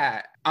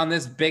cat on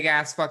this big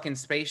ass fucking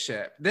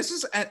spaceship." This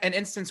is an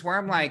instance where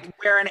I'm like,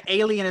 where an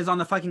alien is on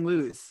the fucking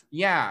loose.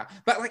 Yeah,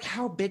 but like,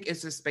 how big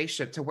is this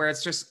spaceship to where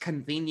it's just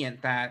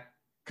convenient that,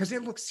 because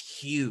it looks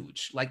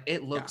huge. Like,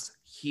 it looks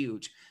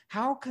huge.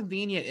 How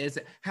convenient is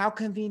it? How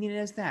convenient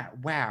is that?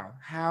 Wow.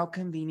 How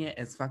convenient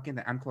is fucking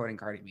that? I'm quoting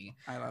Cardi B.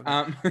 I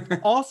love it.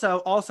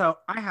 Also,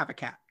 I have a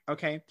cat.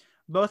 Okay.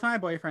 Both my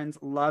boyfriends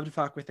love to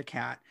fuck with the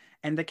cat.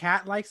 And the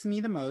cat likes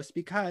me the most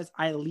because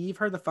I leave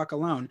her the fuck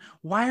alone.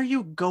 Why are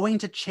you going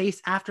to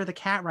chase after the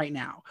cat right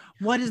now?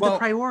 What is the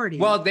priority?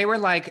 Well, they were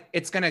like,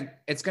 it's gonna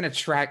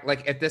track,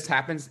 like, if this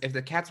happens, if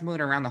the cat's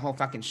moving around the whole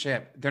fucking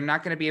ship, they're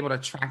not gonna be able to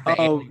track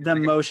the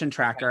motion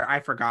tracker.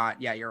 I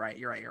forgot. Yeah, you're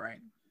right.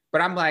 But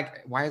I'm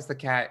like, why is the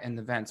cat in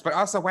the vents? But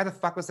also, why the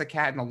fuck was the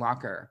cat in the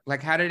locker?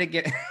 Like, how did it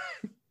get?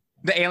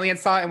 The alien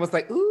saw it and was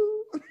like,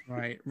 ooh.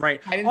 Right.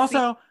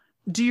 Also,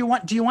 do you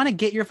want to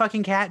get your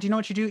fucking cat? Do you know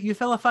what you do? You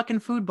fill a fucking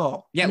food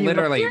bowl. Yeah,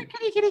 literally. Go,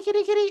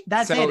 kitty.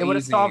 That's so it. It would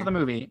have solved the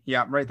movie.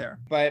 Yeah, right there.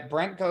 But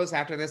Brent goes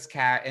after this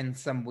cat in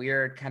some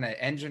weird kind of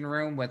engine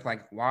room with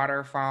like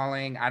water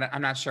falling.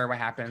 I'm not sure what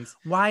happens.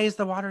 Why is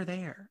the water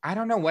there? I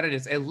don't know what it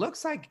is. It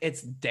looks like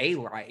it's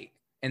daylight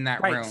in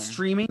that room.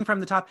 Streaming from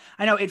the top.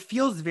 I know, it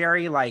feels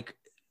very like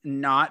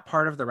not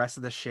part of the rest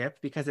of the ship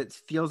because it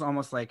feels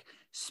almost like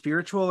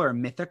spiritual or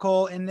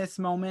mythical in this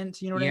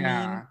moment. You know what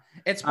I mean?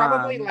 It's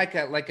probably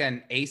like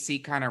an AC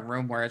kind of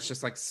room where it's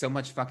just like so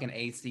much fucking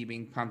AC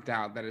being pumped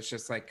out that it's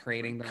just like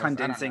creating the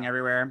condensing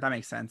everywhere. That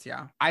makes sense.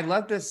 Yeah. I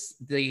love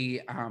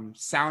the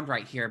sound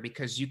right here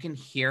because you can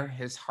hear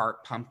his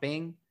heart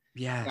pumping.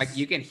 Yes. Like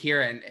you can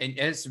hear it, and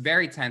it's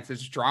very tense.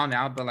 It's drawn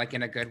out, but like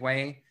in a good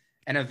way.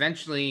 And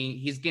eventually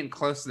he's getting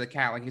close to the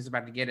cat, like he's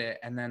about to get it.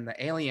 And then the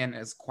alien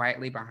is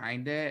quietly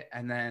behind it.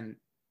 And then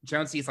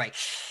Jonesy's like,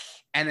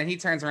 and then he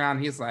turns around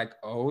and he's like,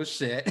 oh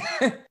shit.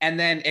 And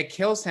then it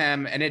kills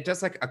him. And it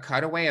does like a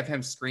cutaway of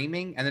him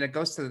screaming. And then it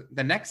goes to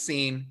the next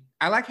scene.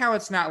 I like how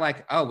it's not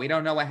like, oh, we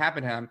don't know what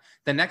happened to him.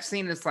 The next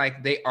scene is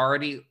like,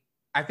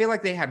 I feel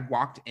like they had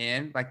walked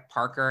in, like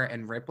Parker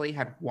and Ripley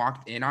had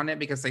walked in on it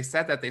because they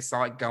said that they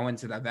saw it go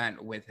into the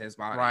vent with his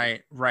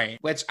body. Right.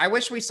 Which I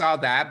wish we saw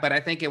that, but I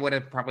think it would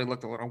have probably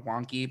looked a little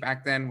wonky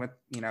back then with,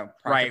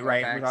 right.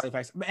 With all the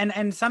effects.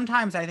 And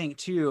sometimes I think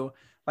too,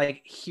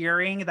 like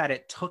hearing that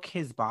it took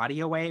his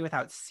body away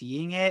without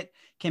seeing it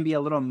can be a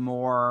little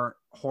more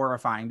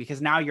horrifying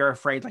because now you're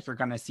afraid like you're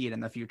going to see it in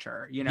the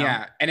future,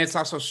 Yeah. And it's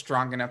also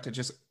strong enough to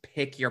just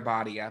pick your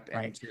body up.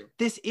 Right.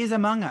 This is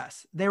Among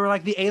Us. They were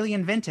like the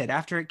alien vented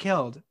after it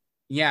killed.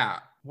 Yeah.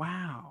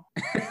 Wow.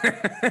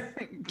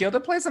 Gilda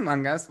plays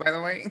Among Us, by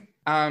the way.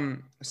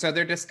 So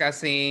they're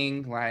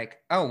discussing like,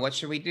 oh, what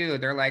should we do?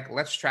 They're like,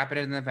 let's trap it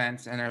in the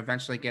vents and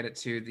eventually get it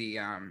to the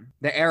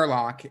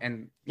airlock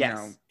and get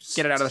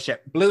it out of the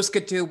ship. Blues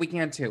could too, we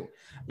can too.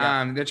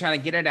 Yeah. They're trying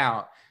to get it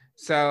out.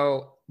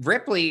 So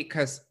Ripley,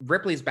 because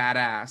Ripley's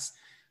badass,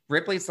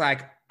 Ripley's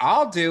like,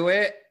 I'll do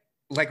it.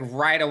 Like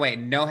right away,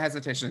 no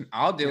hesitation.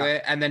 I'll do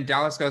it. And then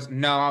Dallas goes,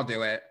 no, I'll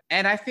do it.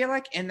 And I feel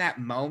like in that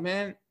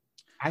moment,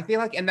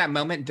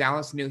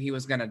 Dallas knew he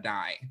was going to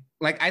die.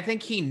 Like, I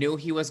think he knew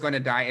he was going to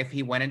die if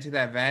he went into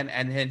that vent.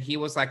 And then he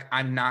was like,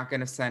 I'm not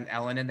going to send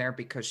Ellen in there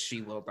because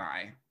she will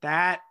die.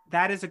 That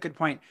is a good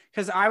point.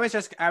 Because I was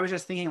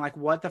just thinking like,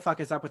 what the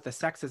fuck is up with the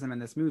sexism in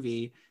this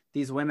movie?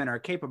 These women are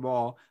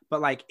capable.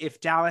 But like, if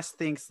Dallas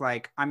thinks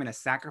like, I'm going to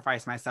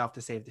sacrifice myself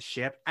to save the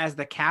ship as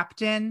the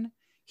captain,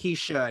 he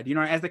should,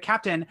 as the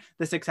captain,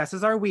 the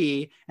successes are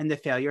we and the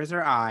failures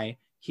are I.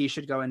 He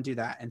should go and do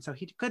that. And so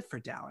good for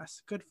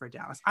Dallas.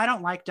 I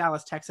don't like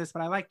Dallas, Texas,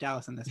 but I like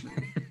Dallas in this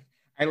movie.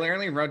 I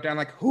literally wrote down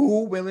like,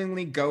 who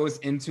willingly goes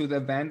into the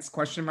vents? ?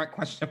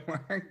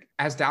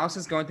 As Dallas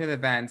is going through the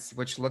vents,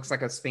 which looks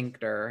like a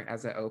sphincter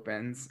as it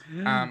opens.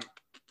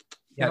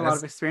 You have a lot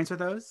of experience with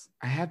those?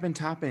 I have been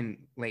topping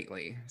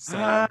lately.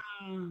 So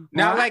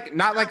not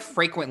like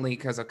frequently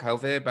because of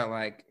COVID, but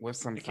like with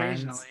some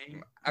friends.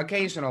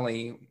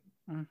 Occasionally.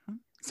 Mm-hmm.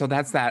 So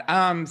that's that.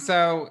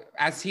 So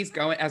as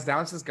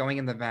Dallas is going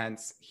in the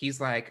vents,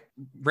 he's like,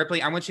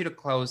 Ripley, I want you to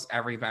close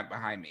every vent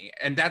behind me.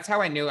 And that's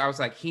how I knew. I was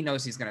like, he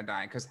knows he's gonna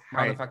die because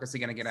how the fuck is he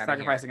gonna get out of here?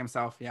 Sacrificing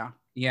himself, yeah.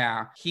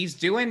 Yeah. He's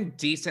doing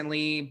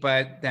decently,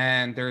 but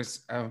then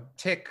there's a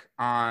tick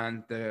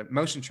on the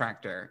motion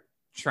tractor.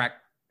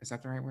 Is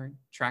that the right word?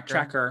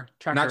 Tracker.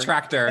 Not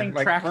tractor.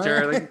 Like,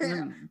 tractor.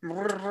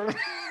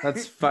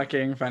 That's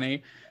fucking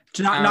funny.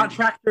 Not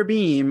tractor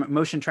beam,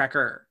 motion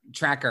tracker.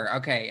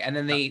 Okay. And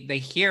then they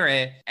hear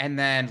it, and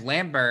then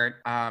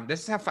Lambert,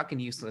 this is how fucking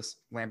useless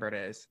Lambert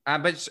is.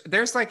 But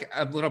there's like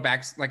a little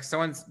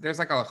there's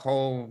like a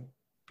whole,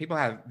 people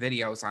have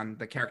videos on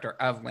the character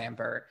of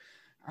Lambert.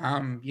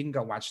 You can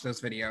go watch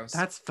those videos.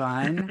 That's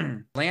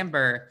fun.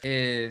 Lambert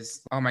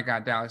is, oh my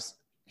God, Dallas.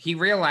 He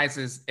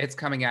realizes it's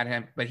coming at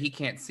him, but he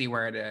can't see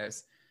where it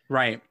is.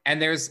 Right. And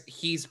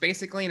he's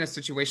basically in a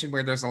situation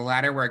where there's a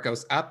ladder where it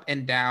goes up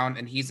and down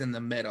and he's in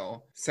the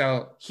middle.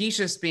 So he's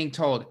just being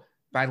told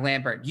by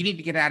Lambert, you need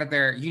to get out of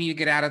there. You need to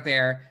get out of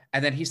there.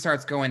 And then he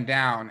starts going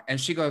down and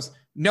she goes,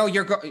 no,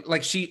 you're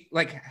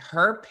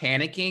her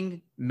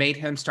panicking made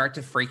him start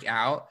to freak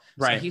out.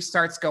 Right. So he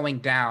starts going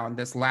down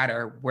this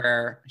ladder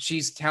where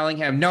she's telling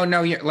him, no,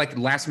 you're like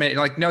last minute,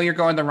 like, no, you're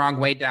going the wrong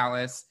way,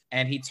 Dallas.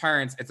 And he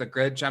turns, it's a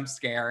good jump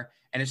scare.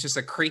 And it's just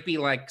a creepy,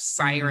 like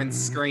siren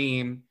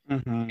scream.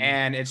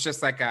 And it's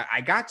just like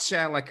I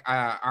gotcha, like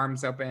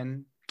arms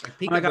open. Like,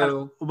 oh my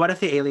God. What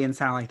if the alien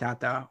sounded like that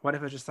though? What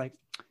if it was just like,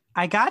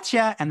 I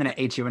gotcha, and then it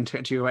ate you and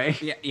took you away?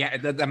 Yeah.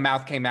 The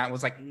mouth came out and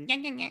was like,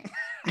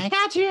 I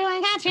got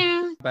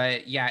you.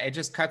 But yeah, it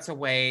just cuts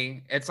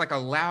away. It's like a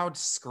loud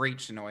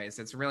screech noise.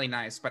 It's really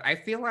nice. But I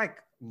feel like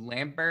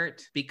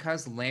Lambert,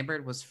 because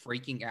Lambert was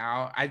freaking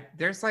out,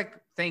 there's like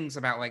things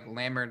about like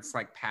Lambert's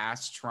like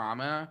past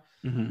trauma.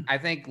 I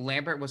think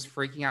Lambert was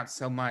freaking out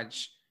so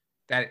much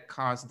that it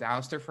caused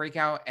Dallas to freak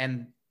out.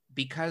 And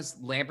because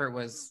Lambert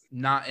was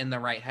not in the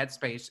right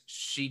headspace,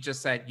 she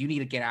just said, you need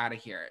to get out of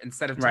here,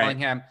 instead of telling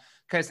him.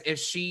 Because if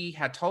she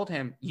had told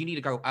him, you need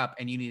to go up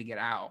and you need to get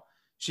out,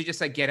 she just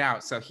said, get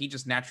out. So he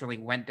just naturally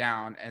went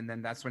down. And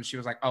then that's when she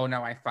was like, oh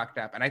no, I fucked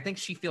up. And I think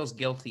she feels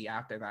guilty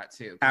after that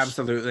too.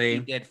 Absolutely.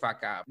 She did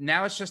fuck up.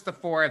 Now it's just the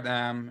four of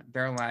them.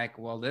 They're like,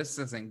 well, this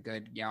isn't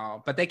good,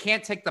 y'all. But they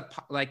can't take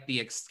the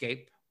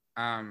escape.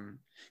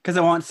 Because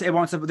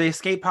the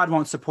escape pod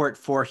won't support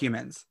 4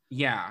 humans.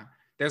 Yeah.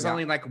 There's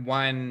only like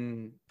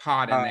one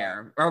pod in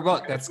there. Or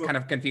well, that's kind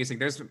of confusing.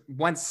 There's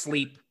one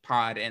sleep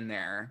pod in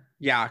there.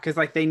 Yeah, because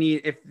like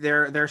if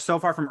they're so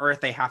far from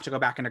Earth, they have to go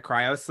back into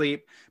cryo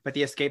sleep, but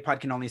the escape pod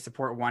can only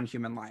support 1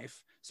 human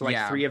life. So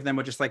like 3 of them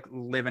would just like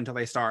live until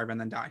they starve and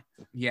then die.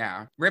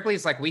 Yeah.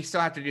 Ripley's like, we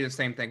still have to do the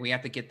same thing. We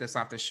have to get this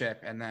off the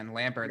ship. And then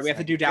Lambert's we have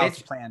to do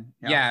Dallas' plan.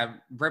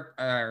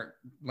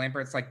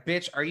 Lambert's like,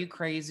 bitch, are you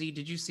crazy?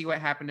 Did you see what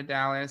happened to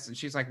Dallas? And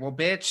she's like, well,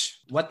 bitch,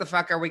 what the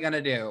fuck are we going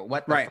to do?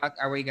 What the fuck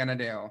are we going to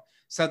do?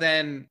 So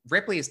then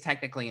Ripley is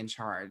technically in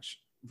charge.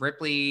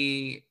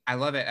 Ripley, I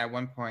love it at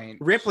one point.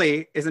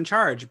 Ripley is in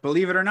charge,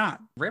 believe it or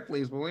not.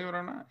 Ripley's, believe it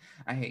or not.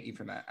 I hate you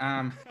for that.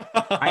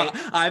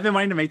 I've been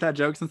wanting to make that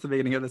joke since the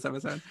beginning of this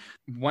episode.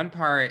 One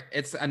part,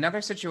 it's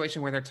another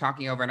situation where they're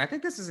talking over, and I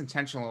think this is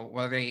intentional,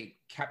 where they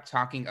kept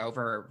talking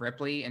over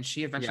Ripley, and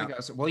she eventually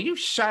goes, will you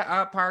shut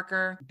up,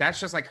 Parker? That's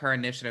just like her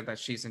initiative that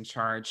she's in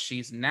charge.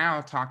 She's now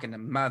talking to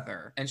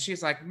Mother, and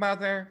she's like,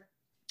 Mother,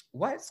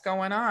 what's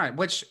going on?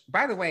 Which,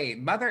 by the way,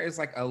 Mother is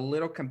like a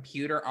little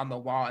computer on the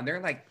wall and they're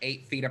like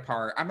 8 feet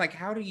apart. I'm like,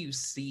 how do you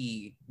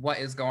see what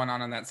is going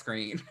on that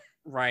screen?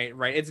 Right.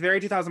 It's very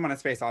 2001: A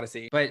Space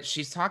Odyssey. But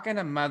she's talking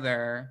to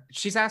Mother.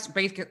 She's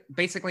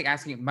basically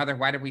asking Mother,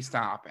 why did we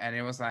stop? And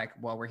it was like,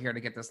 well, we're here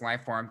to get this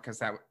life form because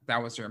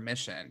that was your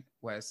mission,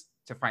 was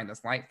to find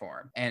this life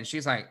form. And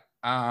she's like,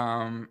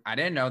 I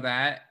didn't know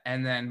that.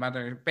 And then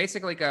Mother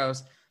basically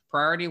goes,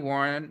 priority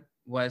 1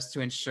 was to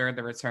ensure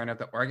the return of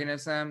the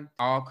organism.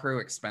 All crew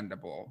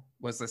expendable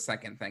was the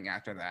second thing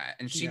after that.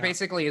 And she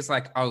basically is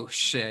like, oh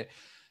shit.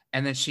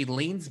 And then she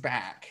leans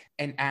back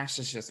and Ash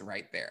is just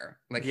right there.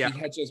 Like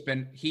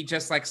he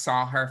just like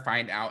saw her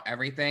find out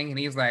everything. And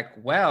he's like,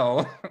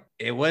 well,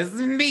 it was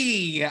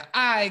me.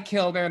 I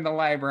killed her in the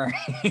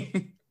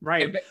library.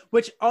 Right.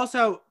 Which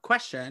also,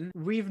 question,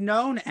 we've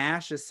known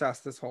Ash is sus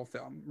this whole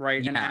film,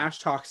 right? And Ash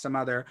talks to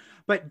Mother,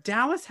 but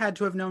Dallas had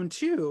to have known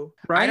too,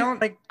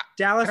 right?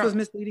 Dallas was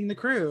misleading the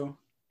crew.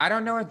 I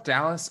don't know if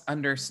Dallas I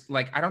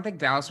don't think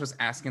Dallas was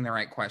asking the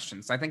right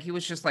questions. I think he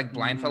was just like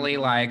blindly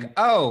like,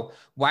 oh,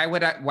 why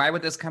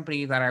would this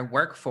company that I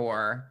work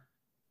for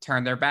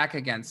turn their back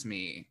against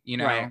me? You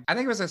know, I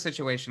think it was a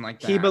situation like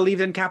that. He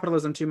believed in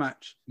capitalism too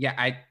much.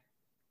 Yeah,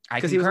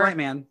 because he was a white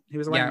man. He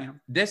was a white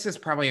man. This is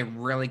probably a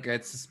really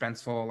good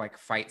suspenseful like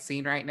fight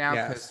scene right now,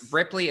 because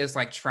Ripley is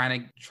like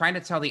trying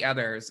to tell the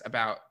others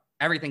about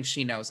everything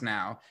she knows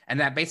now, and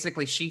that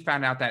basically she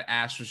found out that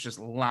Ash was just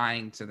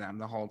lying to them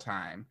the whole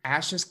time.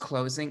 Ash is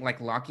closing,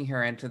 like locking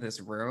her into this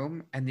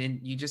room, and then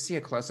you just see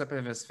a close-up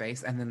of his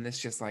face, and then this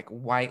just like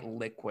white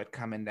liquid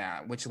coming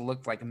down, which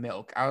looked like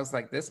milk. I was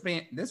like, this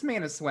man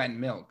is sweating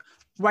milk.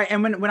 Right.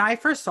 And when I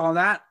first saw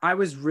that, I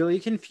was really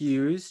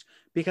confused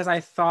because I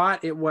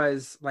thought it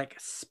was like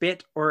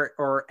spit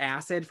or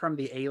acid from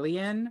the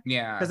alien.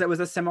 Yeah. Because it was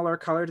a similar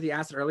color to the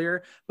acid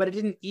earlier, but it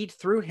didn't eat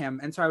through him.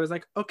 And so I was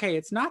like, okay,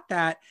 it's not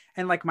that.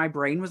 And like my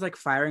brain was like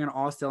firing on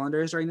all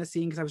cylinders during the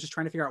scene because I was just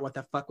trying to figure out what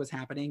the fuck was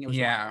happening. It was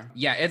wild.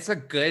 Yeah, it's a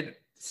good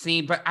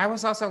scene. But I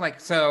was also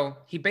like, so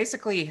he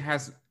basically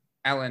has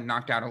Ellen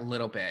knocked out a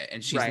little bit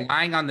and she's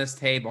lying on this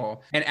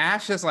table. And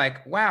Ash is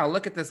like, wow,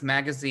 look at this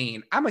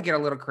magazine. I'm gonna get a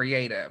little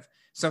creative.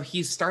 So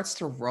he starts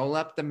to roll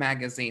up the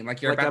magazine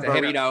like you're about to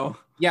hit a burrito.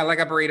 Yeah, like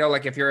a burrito,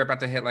 like if you're about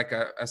to hit like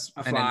an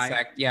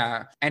insect.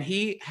 Yeah. And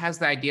he has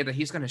the idea that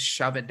he's going to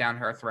shove it down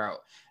her throat.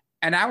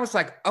 And I was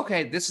like,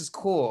 okay, this is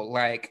cool.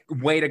 Like,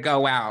 way to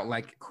go out.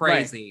 Like,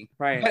 crazy.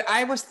 Right. But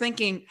I was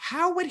thinking,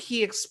 how would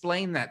he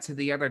explain that to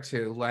the other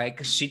two?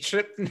 Like, she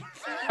tripped and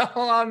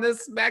fell on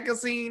this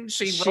magazine.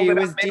 She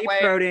was deep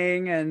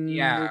throating and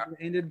it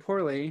ended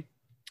poorly.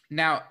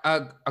 Now,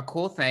 a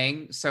cool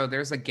thing. So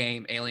there's a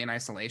game, Alien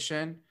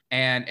Isolation,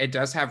 and it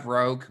does have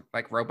rogue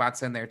like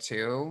robots in there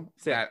too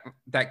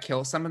that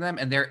kill some of them.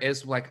 And there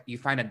is like, you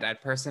find a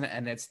dead person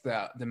and it's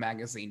the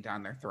magazine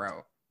down their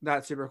throat.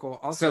 That's super cool.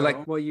 Also, so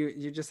like, well,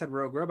 you just said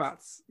rogue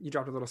robots. You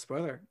dropped a little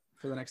spoiler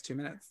for the next 2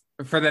 minutes.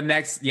 For the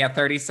next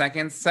 30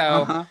 seconds.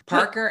 So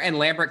Parker and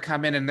Lambert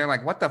come in and they're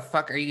like, what the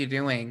fuck are you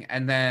doing?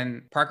 And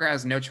then Parker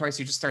has no choice.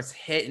 He just starts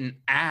hitting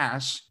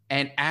Ash,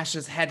 and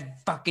Ash's head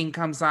fucking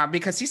comes on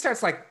because he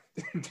starts like,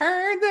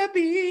 turn the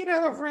beat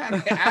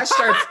around.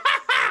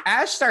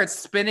 Ash starts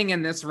spinning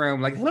in this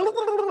room,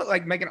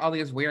 like making all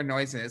these weird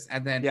noises.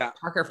 And then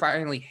Parker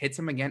finally hits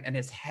him again, and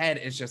his head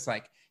is just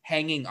like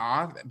hanging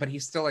off, but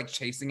he's still like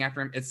chasing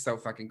after him. It's so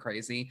fucking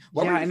crazy.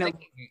 What were you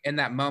thinking in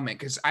that moment?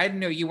 Because I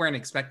know you weren't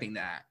expecting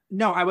that.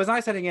 No, I was not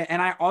expecting it. And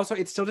I also,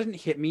 it still didn't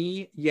hit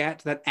me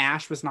yet that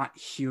Ash was not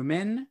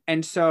human.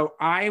 And so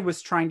I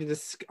was trying to,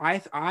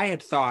 I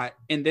had thought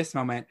in this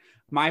moment,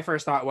 my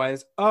first thought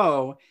was,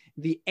 oh,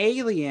 the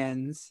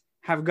aliens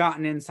have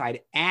gotten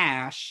inside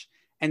Ash.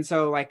 And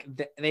so like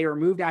they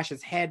removed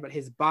Ash's head, but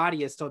his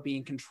body is still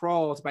being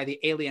controlled by the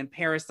alien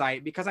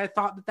parasite, because I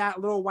thought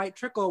that little white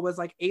trickle was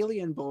like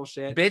alien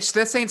bullshit. Bitch,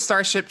 this ain't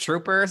Starship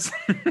Troopers.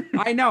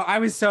 I know. I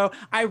was like,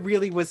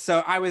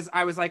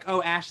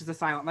 oh, Ash is a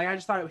silent. Like, I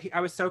just thought I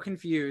was so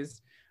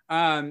confused.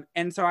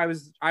 And so I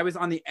was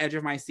on the edge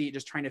of my seat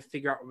just trying to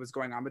figure out what was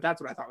going on. But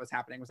that's what I thought was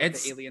happening, was like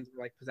the aliens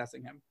were like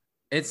possessing him.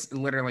 It's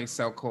literally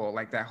so cool,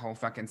 like that whole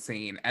fucking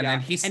scene. And then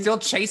he's still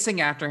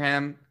chasing after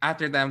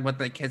them with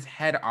like his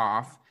head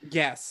off.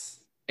 Yes.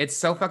 It's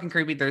so fucking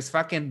creepy. There's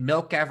fucking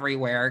milk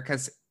everywhere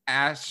because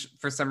Ash,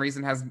 for some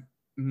reason, has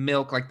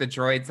milk. Like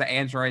the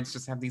androids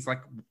just have these like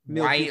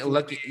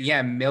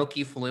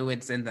milky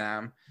fluids in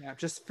them. Yeah,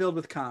 just filled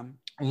with cum.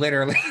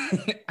 Literally.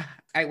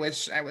 I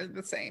wish I was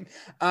the same.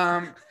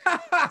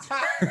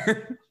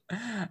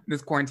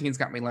 This quarantine's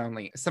got me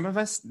lonely. Some of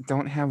us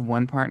don't have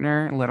one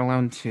partner, let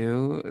alone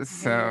two.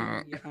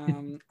 So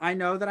I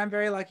know that I'm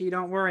very lucky.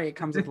 Don't worry. It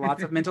comes with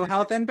lots of mental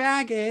health and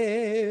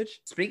baggage.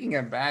 Speaking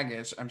of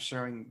baggage, I'm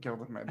showing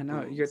Gilda my boobs. I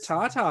know, your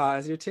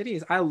tatas, your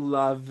titties. I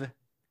love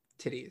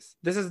titties.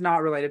 This is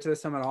not related to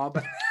this film at all,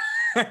 but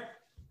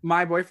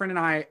my boyfriend and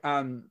I,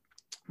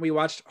 we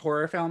watched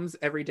horror films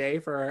every day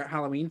for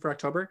Halloween for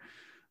October.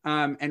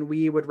 And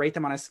we would rate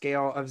them on a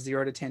scale of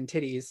 0 to 10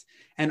 titties.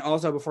 And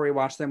also before we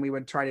watched them, we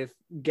would try to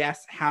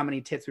guess how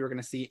many tits we were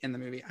going to see in the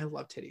movie. I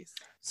love titties.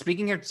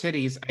 Speaking of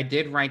titties, I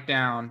did write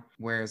down,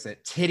 where is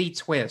it? Titty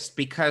twist.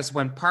 Because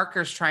when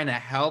Parker's trying to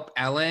help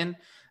Ellen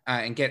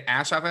and get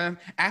Ash off of him,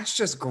 Ash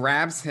just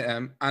grabs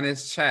him on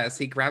his chest.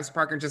 He grabs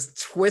Parker and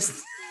just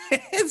twists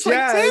his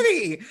like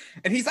titty.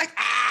 And he's like,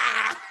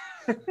 ah!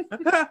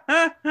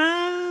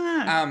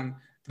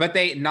 But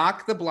they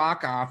knock the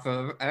block off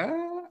of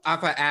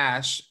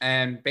Ash,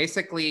 and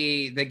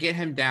basically they get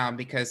him down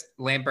because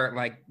Lambert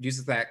like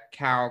uses that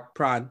cow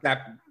prod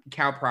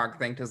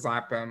thing to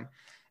zap him.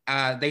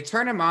 They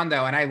turn him on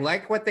though, and I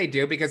like what they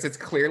do because it's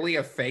clearly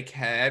a fake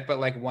head, but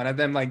like one of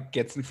them like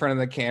gets in front of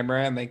the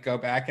camera and they go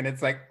back and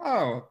it's like,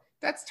 oh,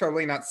 that's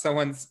totally not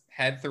someone's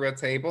head through a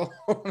table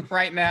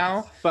right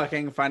now.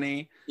 Fucking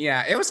funny.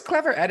 Yeah, it was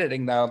clever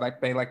editing though. Like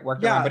they like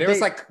worked on, but it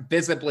was like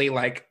visibly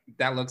like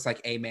that looks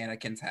like a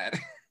mannequin's head.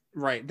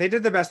 Right. They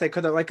did the best they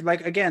could. Like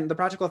again, the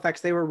practical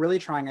effects, they were really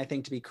trying, I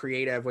think, to be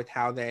creative with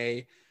how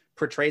they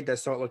portrayed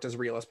this so it looked as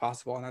real as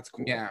possible, and that's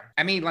cool. Yeah.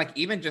 I mean, like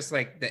even just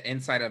like the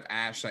inside of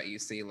Ash that you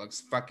see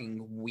looks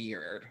fucking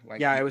weird.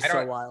 Like, yeah, it was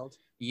so wild.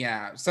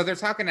 Yeah. So they're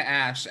talking to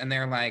Ash and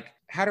they're like,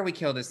 how do we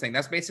kill this thing?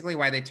 That's basically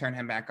why they turn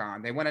him back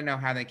on. They want to know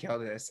how they kill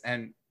this.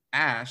 And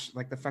Ash,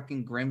 like the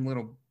fucking grim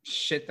little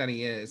shit that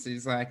he is,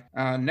 he's like,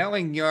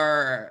 knowing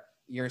your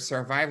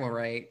survival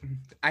rate,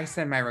 I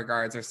send my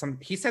regards, or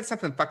he said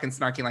something fucking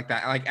snarky like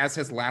that, like as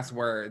his last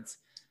words.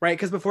 Right,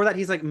 because before that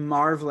he's like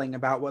marveling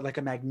about what like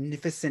a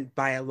magnificent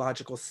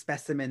biological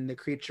specimen the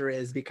creature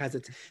is because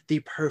it's the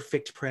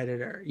perfect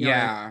predator. You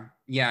know,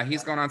 yeah,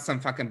 he's going on some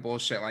fucking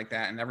bullshit like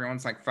that, and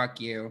everyone's like, fuck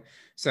you.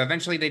 So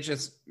eventually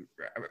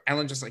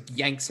Ellen just like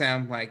yanks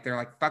him, like they're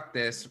like, fuck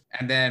this.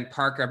 And then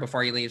Parker,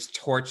 before he leaves,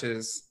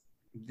 torches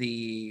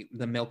the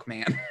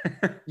milkman.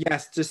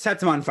 Yes, just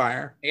sets him on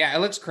fire. Yeah, it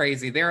looks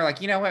crazy. They were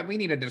like, you know what, we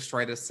need to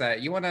destroy this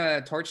set. You want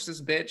to torch this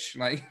bitch?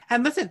 Like,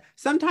 and listen,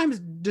 sometimes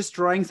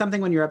destroying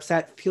something when you're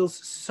upset feels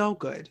so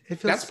good. It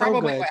feels that's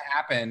probably what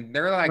happened.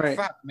 They're like,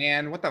 fuck,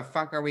 man, what the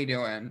fuck are we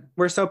doing?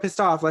 We're so pissed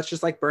off, let's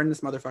just like burn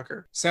this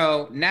motherfucker.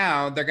 So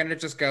now they're gonna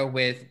just go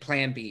with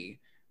plan B,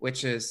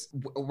 which is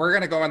we're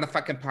going to go on the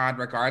fucking pod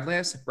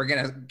regardless. We're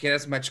going to get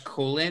as much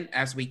coolant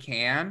as we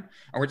can.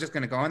 And we're just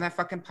going to go on that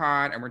fucking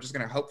pod and we're just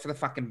going to hope for the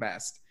fucking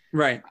best.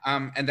 Right.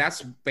 And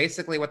that's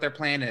basically what their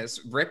plan is.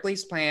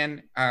 Ripley's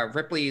plan,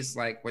 Ripley's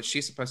like what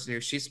she's supposed to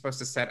do. She's supposed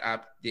to set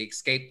up the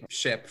escape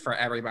ship for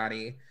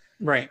everybody.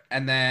 Right.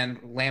 And then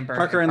Lambert.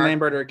 Parker and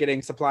Lambert are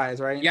getting supplies,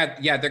 right?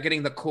 Yeah, they're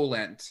getting the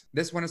coolant.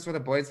 This one is for the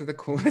boys with the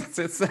coolants.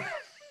 It's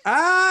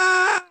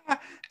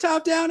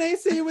top down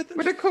AC with the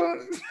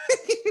coolant.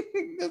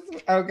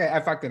 Okay, I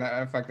fucked it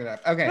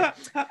up. Okay.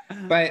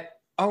 But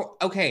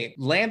okay.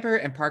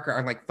 Lambert and Parker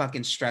are like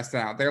fucking stressed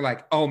out. They're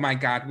like, oh my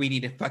God, we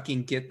need to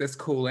fucking get this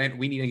coolant.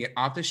 We need to get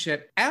off the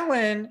ship.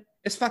 Ellen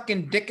is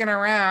fucking dicking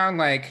around.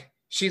 Like,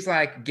 she's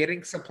like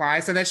getting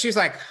supplies. And then she's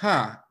like,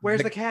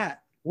 where's the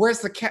cat?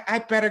 Where's the cat? I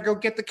better go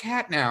get the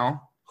cat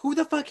now. Who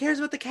the fuck cares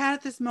about the cat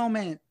at this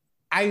moment?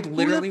 Who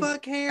the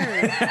fuck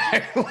cares?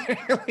 I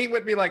literally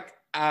would be like,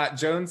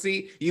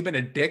 Jonesy, you've been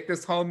a dick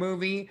this whole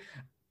movie.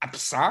 I'm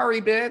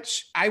sorry,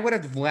 bitch. I would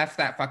have left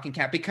that fucking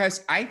cat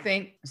because I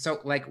think so.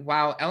 Like,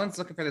 while Ellen's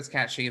looking for this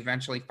cat, she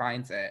eventually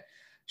finds it.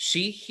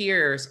 She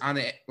hears on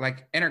the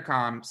like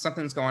intercom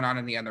something's going on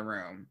in the other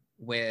room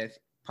with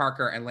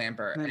Parker and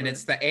Lambert. And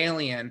it's the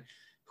alien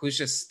who's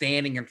just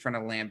standing in front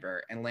of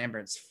Lambert, and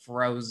Lambert's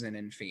frozen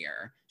in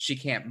fear. She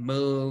can't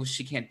move.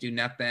 She can't do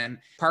nothing.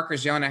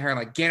 Parker's yelling at her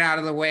like, get out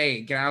of the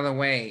way,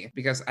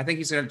 because I think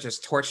he's gonna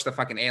just torch the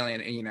fucking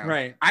alien, you know?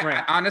 Right.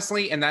 I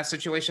honestly, in that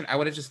situation, I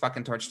would have just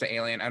fucking torched the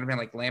alien. I'd have been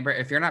like, Lambert,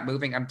 if you're not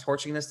moving, I'm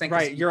torching this thing.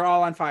 Right, you're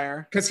all on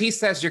fire. Because he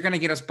says, you're gonna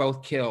get us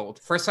both killed.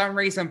 For some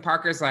reason,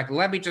 Parker's like,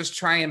 let me just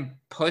try and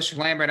push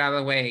Lambert out of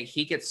the way.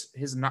 He gets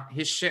his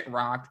shit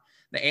rocked.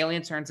 The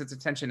alien turns its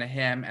attention to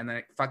him and then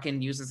it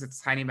fucking uses its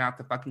tiny mouth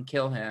to fucking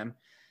kill him.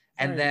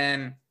 And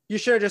then... You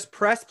should have just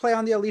pressed play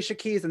on the Alicia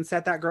keys and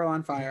set that girl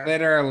on fire.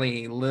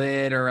 Literally.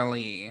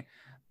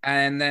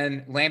 And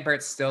then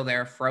Lambert's still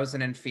there,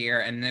 frozen in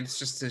fear. And then it's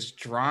just this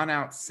drawn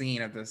out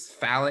scene of this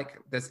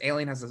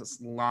alien has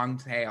this long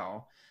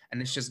tail and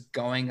it's just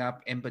going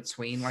up in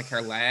between like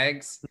her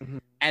legs. Mm-hmm.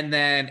 And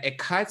then it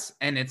cuts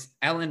and it's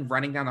Ellen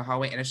running down the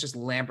hallway and it's just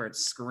Lambert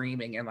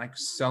screaming in like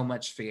so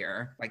much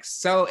fear.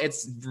 So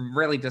it's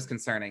really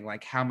disconcerting,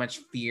 like how much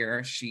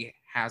fear she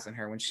has in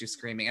her when she's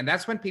screaming. And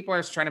that's when people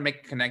are trying to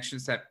make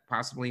connections that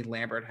possibly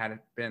Lambert had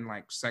been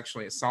like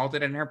sexually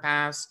assaulted in her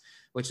past,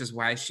 which is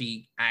why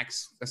she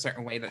acts a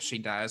certain way that she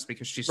does,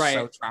 because she's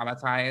so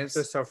traumatized.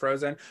 Just so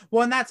frozen.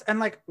 Well, and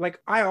like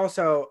I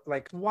also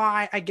like,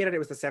 why, I get it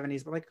was the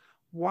 70s, but like,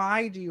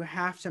 why do you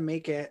have to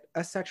make it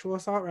a sexual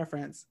assault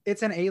reference?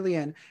 It's an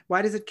alien.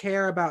 Why does it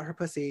care about her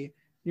pussy?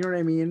 You know what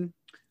I mean?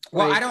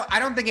 Well, like, I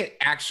don't think it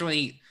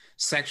actually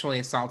sexually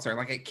assaults her,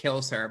 like it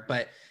kills her,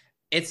 but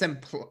it's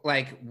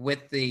like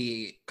with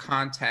the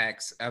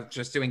context of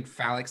just doing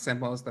phallic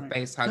symbols, the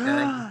face hugger,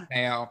 and the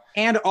tail.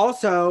 And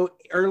also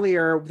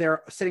earlier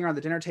they're sitting around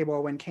the dinner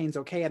table when Kane's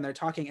okay and they're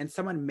talking and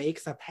someone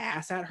makes a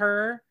pass at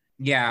her.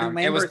 Yeah,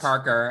 it was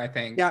Parker, I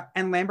think. Yeah,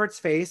 and Lambert's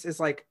face is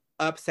like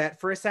upset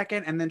for a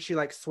second and then she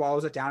like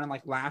swallows it down and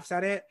like laughs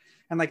at it,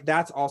 and like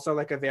that's also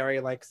like a very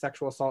like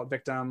sexual assault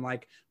victim,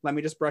 like, let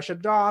me just brush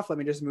it off, let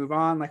me just move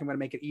on, like I'm gonna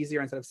make it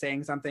easier instead of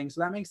saying something. So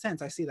that makes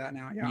sense. I see that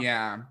now.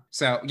 Yeah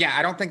So yeah,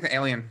 I don't think the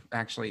alien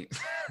actually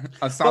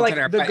assaulted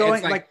her, but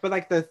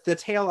the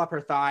tail up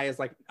her thigh is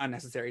like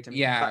unnecessary to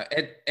me.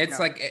 It's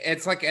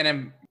like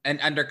an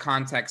under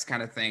context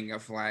kind of thing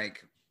of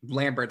like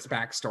Lambert's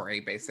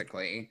backstory,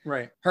 basically.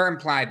 Right. Her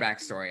implied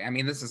backstory. I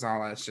mean, this is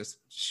all us just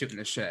shooting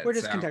the shit. We're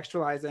just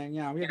contextualizing.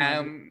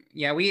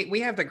 Yeah. We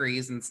have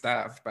degrees and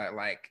stuff, but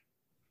like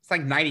it's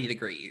like 90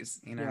 degrees,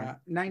 you know.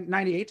 Yeah.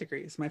 98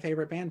 Degrees, my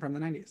favorite band from the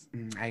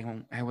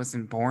 90s. I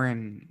wasn't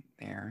born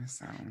there,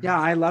 so. Yeah,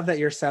 I love that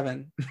you're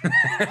 7.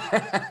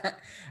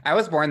 I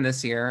was born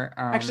this year.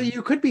 Actually,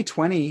 you could be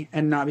 20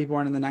 and not be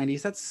born in the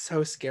 90s. That's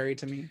so scary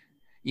to me.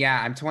 Yeah,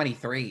 I'm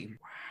 23.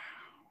 Wow.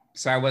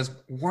 So I was,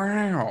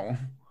 wow.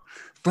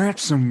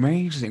 That's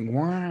amazing.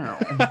 Wow.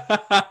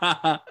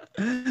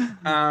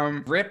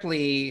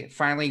 Ripley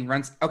finally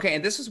runs. Okay,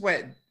 and this is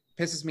what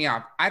pisses me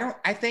off.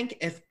 I think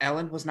if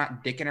Ellen was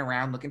not dicking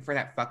around looking for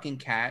that fucking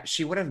cat,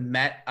 she would have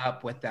met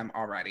up with them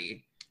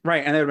already.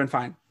 Right, and they would have been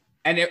fine.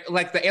 And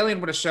like the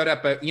alien would have showed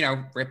up, but you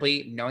know,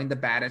 Ripley, knowing the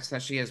badass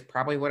that she is,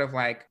 probably would have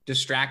like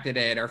distracted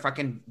it or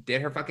fucking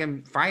did her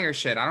fucking fire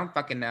shit. I don't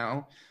fucking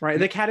know. Right,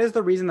 the cat is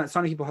the reason that so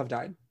many people have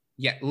died.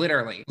 Yeah,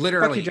 literally.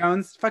 Fuck you,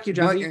 Jones. Fuck you,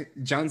 Jonesy.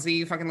 Jonesy,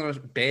 you fucking little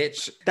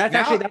bitch.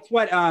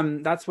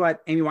 That's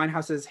what Amy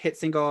Winehouse's hit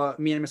single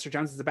 "Me and Mr.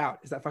 Jones" is about.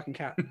 Is that fucking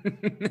cat?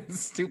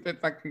 Stupid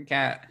fucking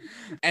cat.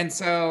 And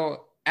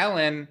so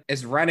Ellen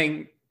is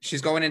running. She's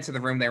going into the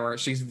room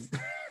she's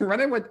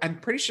running with. I'm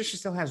pretty sure she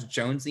still has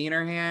Jonesy in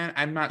her hand.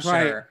 I'm not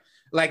sure.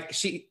 Like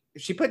she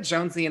put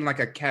Jonesy in like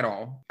a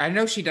kettle. I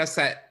know she does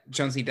set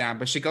Jonesy down,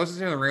 but she goes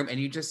into the room and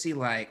you just see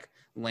like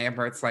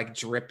Lambert's like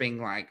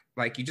dripping, like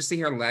you just see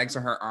her legs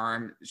or her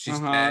arm. She's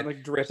dead.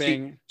 Like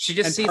dripping. She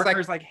just sees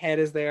Parker's like head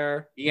is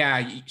there.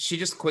 Yeah, she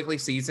just quickly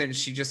sees it and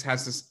she just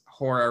has this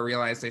horror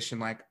realization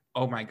like,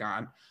 oh my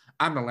God,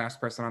 I'm the last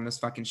person on this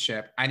fucking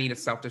ship. I need to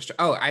self-destruct.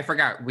 Oh, I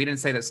forgot. We didn't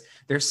say this.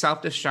 They're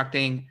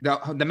self-destructing.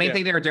 The main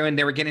thing they were doing,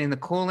 they were getting the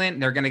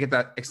coolant. They're going to get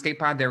the escape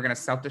pod. They were going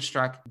to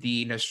self-destruct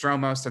the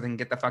Nostromo so they can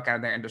get the fuck out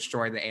of there and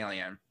destroy the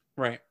alien.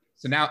 Right.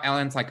 So now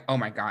Ellen's like, oh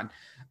my God,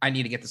 I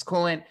need to get this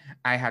coolant.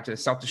 I have to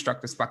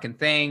self-destruct this fucking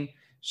thing.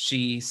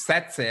 she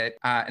sets it,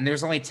 and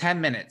there's only 10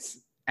 minutes.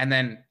 And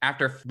then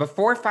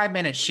before 5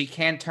 minutes, she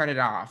can turn it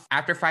off.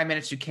 After 5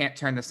 minutes, you can't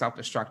turn the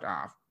self-destruct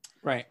off.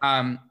 Right.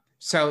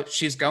 So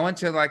she's going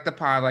to like the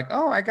pod, like,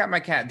 oh, I got my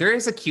cat. There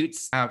is a cute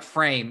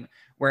frame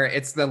where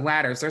it's the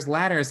ladders. There's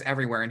ladders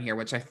everywhere in here,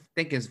 which I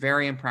think is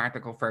very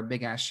impractical for a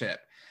big ass ship.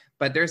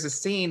 But there's a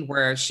scene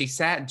where she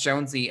sat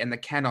Jonesy in the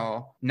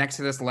kennel next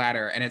to this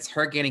ladder, and it's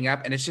her getting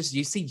up, and it's just,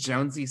 you see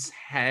Jonesy's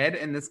head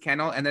in this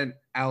kennel, and then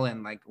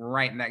Ellen like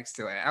right next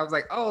to it. I was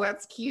like, oh,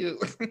 that's cute.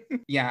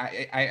 Yeah,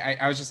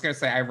 I was just gonna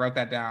say I wrote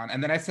that down,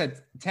 and then I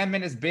said 10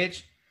 minutes,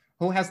 bitch.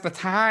 Who has the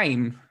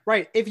time?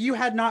 Right. If you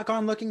had not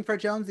gone looking for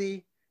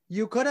Jonesy,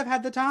 you could have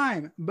had the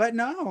time, but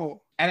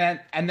no. And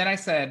then I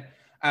said,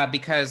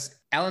 because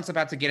Ellen's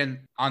about to get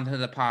onto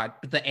the pod,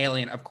 but the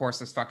alien, of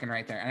course, is fucking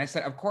right there. And I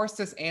said, of course,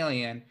 this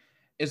alien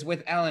is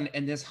with Ellen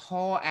in this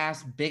whole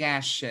ass big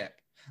ass ship,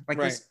 like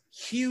this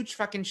huge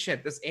fucking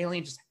ship. This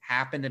alien just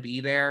happened to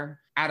be there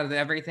out of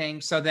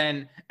everything. So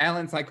then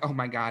Ellen's like, oh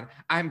my God,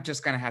 I'm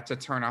just gonna have to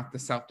turn off the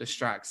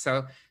self-destruct.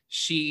 So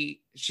she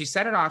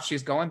set it off.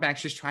 She's going back.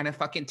 She's trying to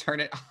fucking turn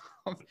it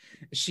off.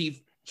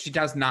 She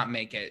does not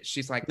make it.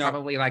 She's like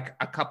probably like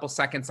a couple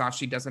seconds off.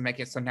 She doesn't make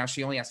it. So now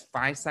she only has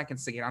 5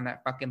 seconds to get on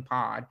that fucking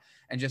pod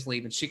and just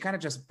leave. And she kind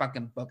of just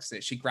fucking books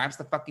it. She grabs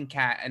the fucking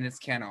cat in its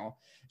kennel.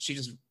 She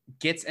just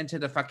gets into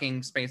the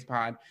fucking space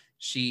pod.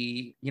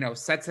 She,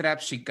 sets it up.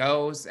 She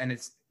goes, and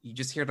you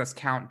just hear this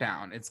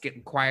countdown. It's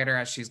getting quieter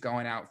as she's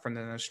going out from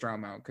the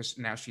Nostromo because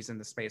now she's in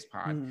the space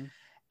pod. Mm-hmm.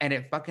 And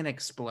it fucking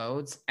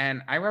explodes.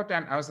 And I wrote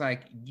down, I was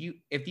like,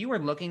 if you were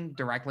looking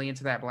directly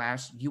into that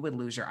blast, you would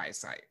lose your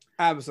eyesight.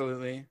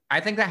 Absolutely. I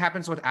think that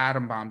happens with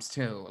atom bombs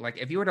too. Like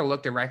if you were to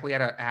look directly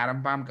at an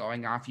atom bomb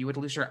going off, you would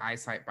lose your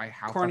eyesight by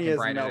how fucking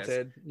bright it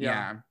is.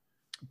 Yeah.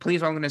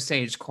 Please welcome to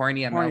stage,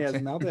 Cornea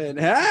melted.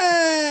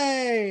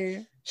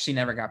 Hey! She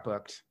never got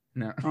booked.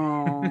 No.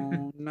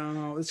 Oh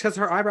no. It's because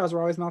her eyebrows were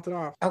always melted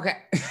off. Okay.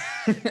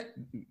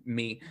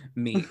 me.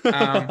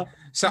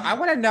 So I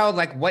want to know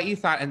like what you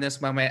thought in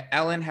this moment.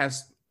 Ellen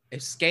has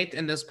escaped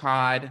in this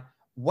pod.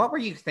 What were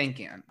you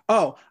thinking?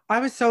 Oh, I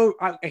was so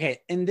okay.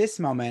 In this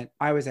moment,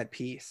 I was at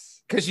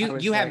peace. Because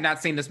you have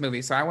not seen this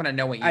movie, so I want to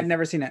know what you. I'd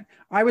never seen it.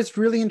 I was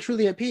really and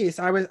truly at peace.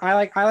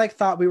 I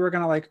thought we were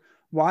gonna like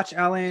watch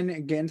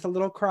Ellen get into a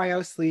little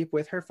cryo sleep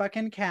with her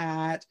fucking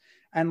cat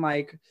and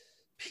like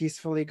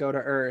peacefully go to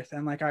Earth.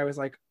 And like I was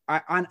like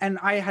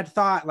I had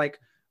thought like,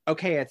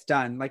 okay, it's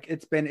done. Like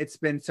it's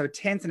been so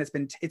tense, and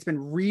it's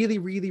been really,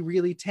 really,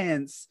 really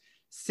tense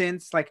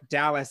since like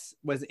Dallas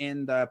was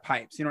in the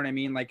pipes. You know what I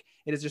mean? Like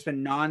it has just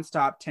been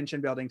nonstop tension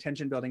building.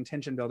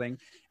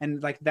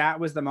 And like that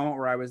was the moment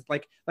where I was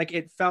like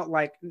it felt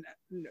like,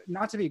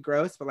 not to be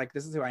gross, but like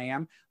this is who I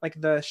am. Like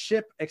the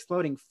ship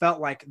exploding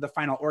felt like the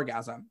final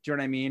orgasm. Do you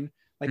know what I mean?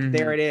 Like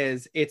there it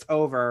is. It's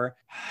over.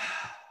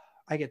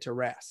 I get to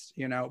rest,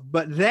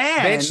 But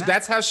then bitch,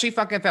 that's how she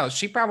fucking felt.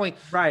 She probably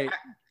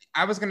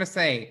I was gonna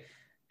say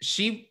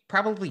she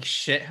probably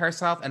shit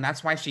herself, and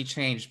that's why she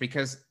changed,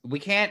 because we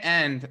can't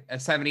end a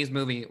 70s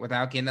movie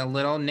without getting a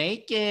little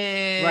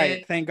naked.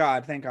 Right. Thank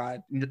God.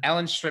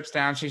 Ellen strips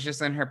down. She's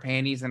just in her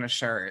panties and a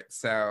shirt.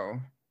 So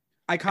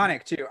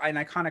iconic too. An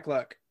iconic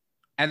look.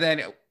 And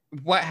then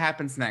what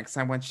happens next?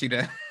 I want you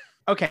to.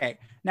 Okay.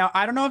 Now,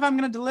 I don't know if I'm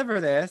going to deliver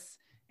this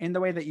in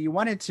the way that you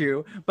wanted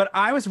to, but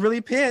I was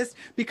really pissed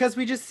because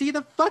we just see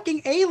the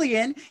fucking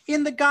alien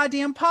in the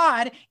goddamn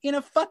pod in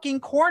a fucking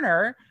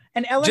corner.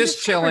 And Ellen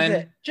just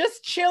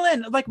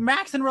chilling, like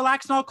Max and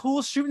relaxing, all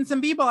cool, shooting some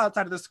people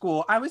outside of the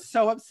school. I was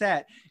so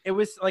upset. It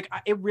was like,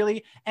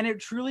 it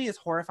truly is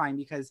horrifying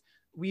because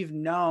we've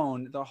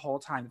known the whole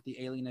time that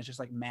the alien is just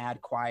like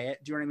mad quiet.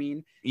 Do you know what I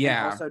mean?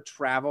 Yeah. And also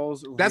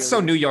travels. That's so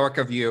New York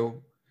of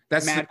you.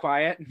 That's mad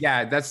quiet.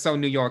 Yeah, that's so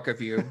New York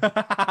of you.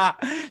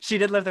 She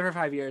did live there for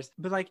 5 years,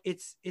 but like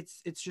it's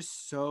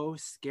just so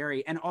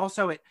scary. And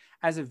also, it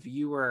as a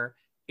viewer,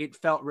 it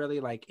felt really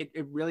like it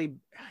really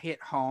hit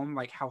home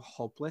like how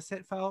hopeless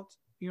it felt.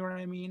 You know what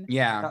I mean?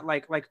 Yeah. That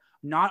like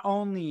not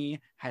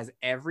only has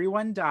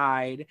everyone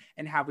died,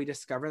 and have we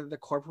discovered that the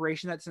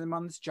corporation that's in them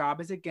on this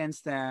job is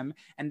against them,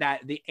 and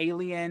that the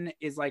alien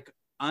is like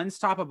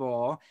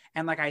unstoppable,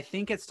 and like I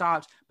think it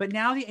stopped, but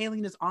now the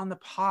alien is on the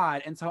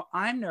pod, and so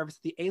I'm nervous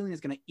the alien is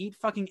gonna eat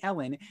fucking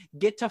Ellen,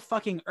 get to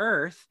fucking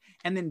Earth,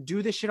 and then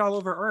do this shit all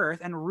over Earth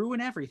and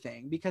ruin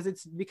everything because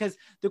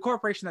the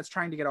corporation that's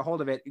trying to get a hold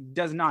of it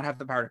does not have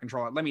the power to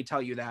control it. Let me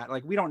tell you that.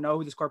 Like, we don't know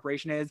who this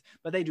corporation is,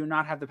 but they do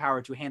not have the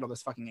power to handle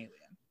this fucking alien.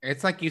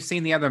 It's like you've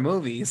seen the other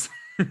movies.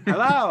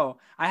 Hello.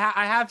 I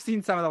have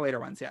seen some of the later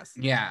ones, yes.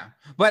 Yeah.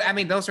 But I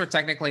mean, those were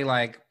technically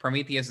like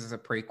Prometheus is a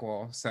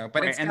prequel. So,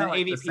 but it's and then like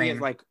AVP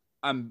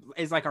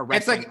is like a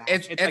wrestling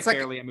match. It's like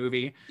barely a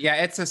movie. Yeah,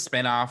 it's a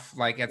spin-off.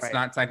 Like it's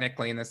not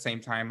technically in the same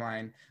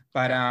timeline.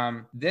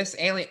 But this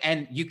alien,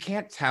 and you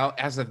can't tell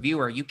as a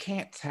viewer, you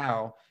can't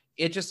tell.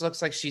 It just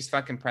looks like she's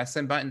fucking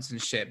pressing buttons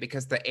and shit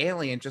because the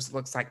alien just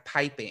looks like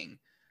piping.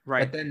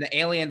 Right. But then the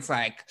alien's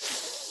like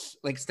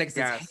sticks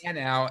its hand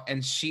out,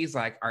 and she's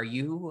like, "Are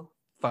you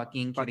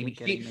fucking kidding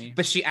me?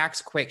 But she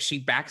acts quick. She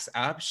backs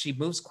up. She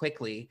moves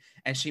quickly,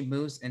 and she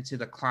moves into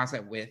the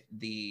closet with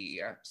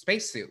the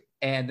spacesuit.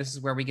 And this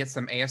is where we get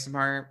some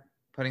ASMR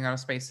putting on a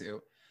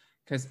spacesuit.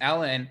 Because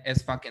Ellen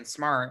is fucking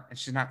smart, and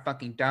she's not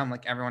fucking dumb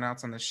like everyone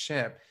else on the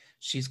ship.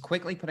 She's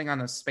quickly putting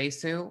on a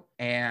spacesuit,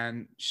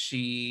 and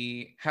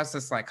she has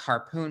this like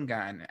harpoon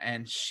gun,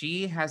 and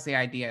she has the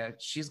idea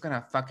she's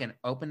gonna fucking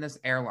open this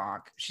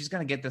airlock. She's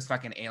gonna get this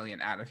fucking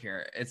alien out of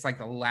here. It's like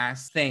the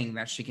last thing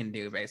that she can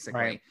do,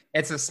 basically. Right.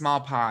 It's a small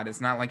pod.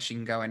 It's not like she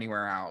can go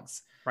anywhere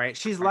else. Right.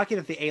 She's lucky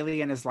that the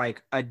alien is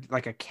like a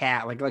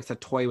cat, like likes a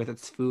toy with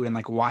its food and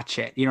like watch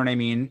it. You know what I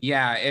mean?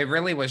 Yeah, it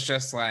really was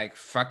just like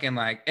fucking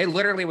like, it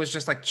literally was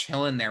just like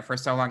chilling there for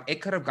so long.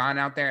 It could have gone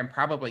out there and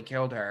probably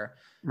killed her.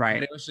 Right.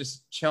 But it was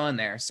just chilling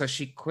there. So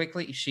she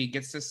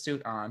gets this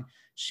suit on.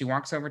 She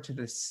walks over to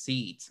the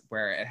seat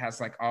where it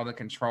has like all the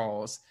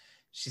controls.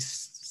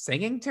 She's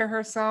singing to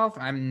herself.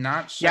 I'm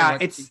not sure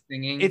what she's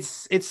singing.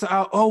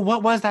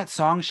 What was that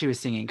song she was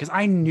singing? Because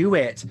I knew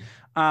it.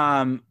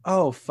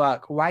 Oh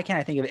fuck. Why can't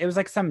I think of it? It was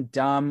like some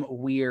dumb,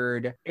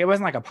 weird, it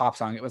wasn't like a pop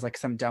song. It was like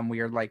some dumb,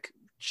 weird, like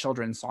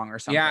children's song or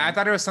something. Yeah, I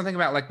thought it was something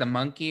about like the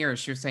monkey, or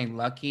she was saying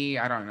lucky.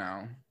 I don't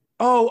know.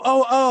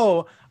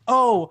 Hold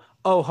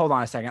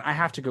on a second. I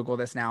have to Google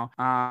this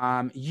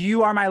now.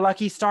 You Are My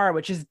Lucky Star,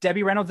 which is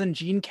Debbie Reynolds and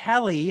Gene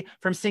Kelly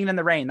from Singing in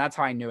the Rain. That's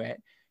how I knew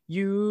it.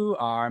 You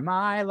are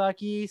my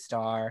lucky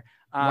star.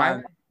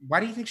 Why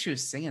do you think she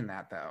was singing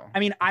that though? I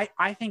mean,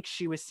 I think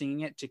she was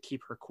singing it to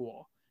keep her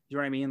cool. You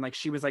know what I mean? Like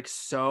she was like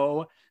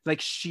so, like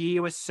she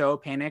was so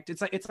panicked.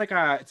 It's like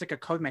a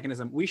code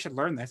mechanism. We should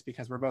learn this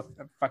because we're both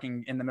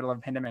fucking in the middle of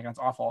a pandemic and it's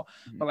awful.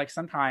 Mm-hmm. But like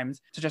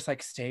sometimes to just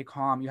like stay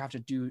calm, you have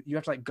to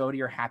like go to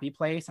your happy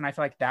place. And I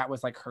feel like that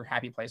was like her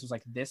happy place. It was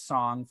like this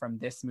song from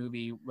this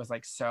movie was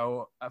like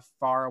so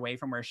far away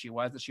from where she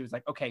was that she was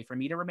like, okay, for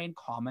me to remain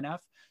calm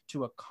enough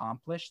to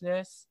accomplish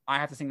this, I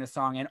have to sing this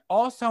song. And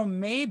also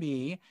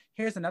maybe,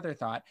 here's another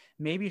thought.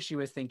 Maybe she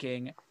was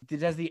thinking, do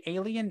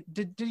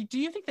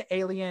you think the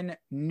alien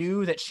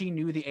knew that she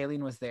knew the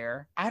alien was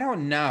there? I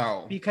don't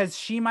know. Because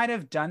she might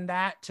have done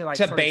that to like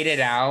to bait it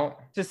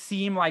out. To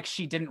seem like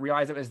she didn't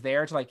realize it was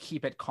there, to like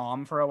keep it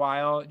calm for a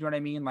while. You know what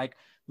I mean? Like,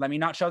 let me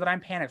not show that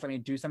I'm panicked. Let me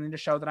do something to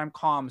show that I'm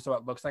calm so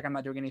it looks like I'm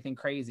not doing anything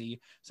crazy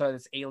so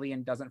this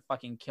alien doesn't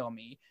fucking kill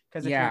me.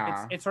 Because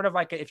it's sort of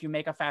like if you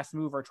make a fast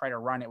move or try to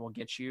run, it will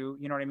get you.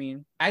 You know what I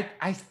mean?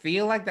 I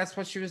feel like that's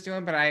what she was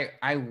doing, but I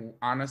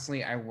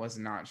honestly, I was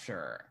not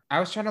sure. I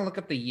was trying to look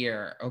up the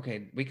year.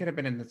 Okay, we could have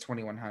been in the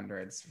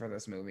 2100s for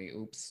this movie.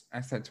 Oops,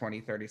 I said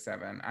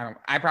 2037.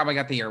 I probably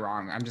got the year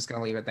wrong. I'm just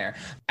gonna leave it there.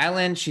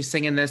 Ellen, she's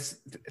singing this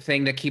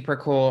thing to keep her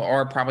cool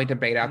or probably to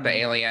bait out the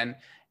alien.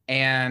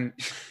 And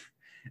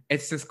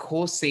it's this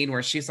cool scene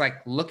where she's like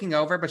looking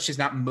over, but she's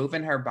not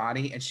moving her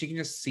body, and she can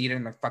just see it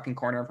in the fucking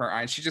corner of her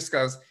eye. She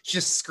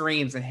just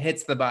screams and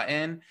hits the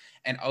button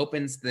and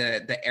opens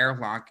the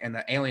airlock, and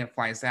the alien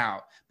flies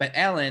out. But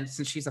Ellen,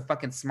 since she's a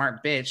fucking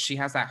smart bitch, she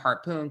has that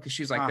harpoon because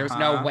she's like, there's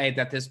no way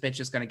that this bitch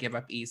is gonna give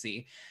up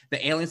easy.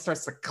 The alien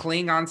starts to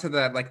cling onto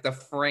the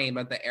frame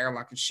of the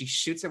airlock, and she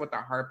shoots it with the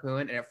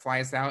harpoon, and it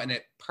flies out, and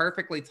it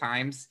perfectly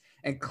times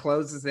and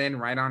closes in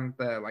right on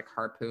the like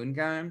harpoon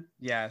gun.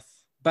 Yes.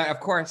 But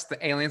of course,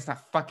 the alien's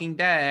not fucking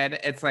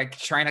dead. It's like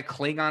trying to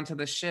cling onto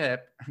the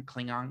ship.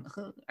 Cling on.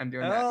 I'm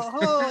doing that.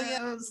 Oh,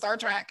 yeah, Star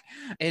Trek.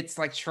 It's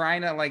like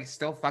trying to like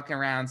still fucking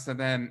around. So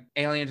then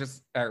Ellen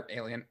just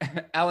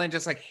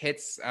like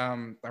hits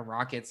the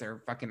rockets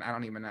or fucking, I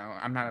don't even know.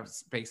 I'm not a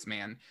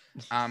spaceman.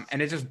 And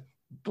it just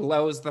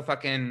blows the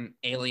fucking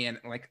alien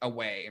like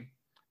away.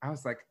 I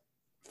was like,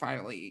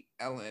 finally,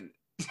 Ellen.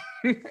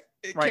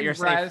 Right, you're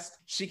rest. Safe.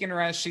 She can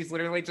rest. She's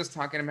literally just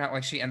talking about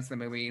like she ends the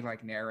movie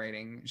like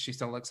narrating. She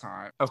still looks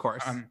hot, of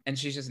course. And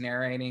she's just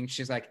narrating.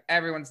 She's like,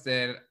 everyone's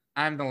dead.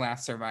 I'm the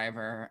last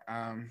survivor.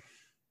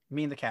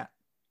 Me and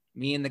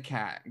the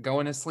cat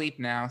going to sleep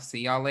now. See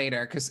y'all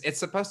later. Because it's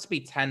supposed to be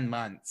 10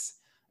 months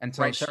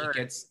until she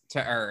gets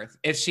to Earth.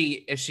 If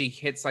she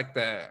gets like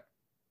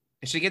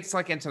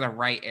into the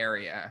right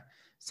area,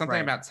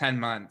 something about 10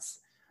 months.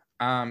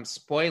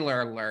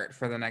 Spoiler alert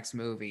for the next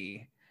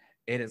movie.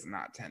 It is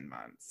not 10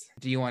 months.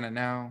 Do you want to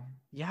know?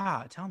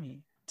 Yeah, tell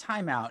me.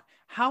 Time out.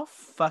 How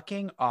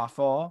fucking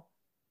awful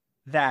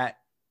that...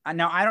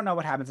 Now, I don't know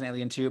what happens in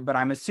Alien 2, but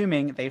I'm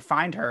assuming they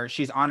find her.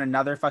 She's on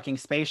another fucking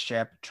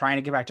spaceship trying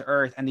to get back to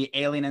Earth, and the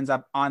alien ends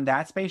up on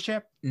that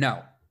spaceship?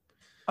 No.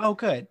 Oh,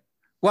 good.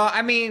 Well,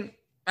 I mean,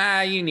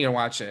 you need to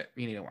watch it.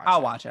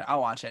 I'll watch it.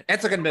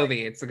 It's a good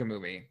movie.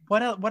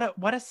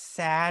 What a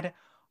sad,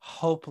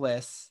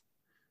 hopeless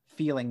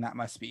feeling that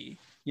must be.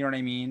 You know what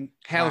I mean?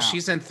 Hell, wow.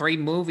 She's in 3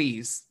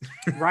 movies.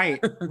 Right.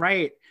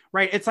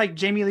 It's like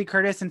Jamie Lee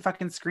Curtis and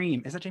fucking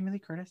Scream. Is that Jamie Lee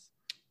Curtis?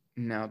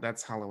 No,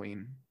 that's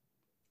Halloween.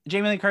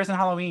 Jamie Lee Curtis and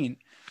Halloween.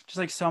 Just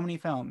like so many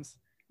films.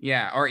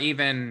 Yeah, or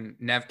even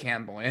Neve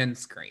Campbell in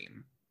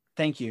Scream.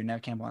 Thank you,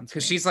 Neve Campbell in Scream.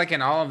 Because she's like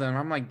in all of them.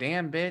 I'm like,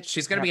 damn, bitch.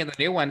 She's going to be in the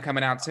new one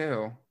coming out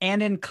too.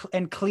 And in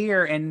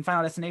Clear in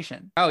Final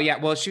Destination. Oh, yeah.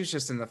 Well, she was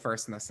just in the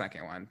first and the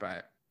second one,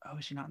 but... Oh,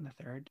 is she not in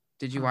the third?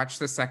 Did you watch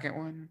the second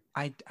one?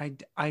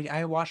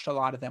 I watched a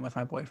lot of them with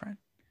my boyfriend,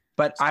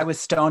 but I was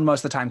stoned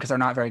most of the time because they're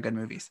not very good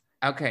movies.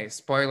 Okay,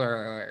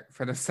 spoiler alert.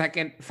 For the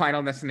second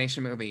Final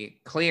Destination movie,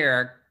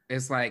 Clear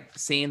is like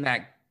seeing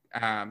that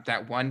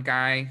one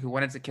guy who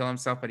wanted to kill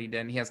himself, but he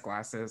didn't. He has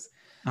glasses.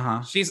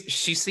 She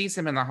sees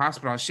him in the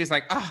hospital. She's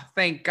like, oh,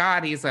 thank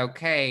God he's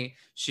okay.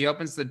 She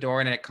opens the door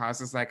and it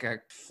causes like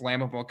a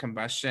flammable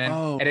combustion.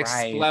 It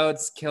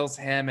explodes, kills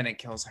him, and it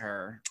kills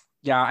her.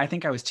 Yeah, I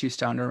think I was too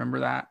stoned to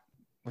remember that.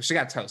 Well, she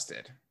got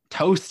toasted,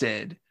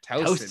 roasted,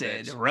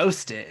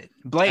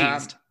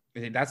 blazed.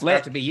 That's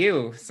about to be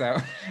you. So,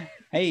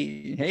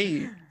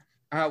 hey.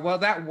 Well,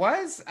 that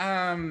was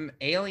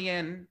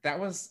Alien. That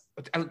was.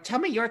 Tell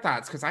me your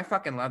thoughts, because I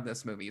fucking love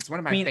this movie. It's one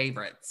of my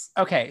favorites.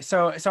 Okay,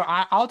 so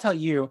I'll tell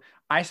you,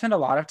 I spend a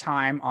lot of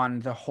time on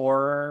the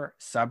horror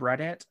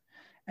subreddit,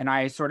 and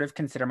I sort of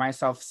consider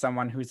myself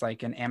someone who's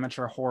like an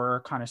amateur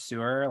horror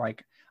connoisseur.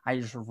 Like, I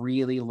just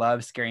really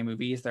love scary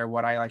movies. They're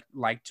what I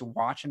like to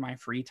watch in my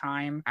free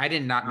time. I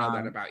did not know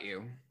that about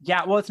you.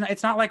 Yeah, well,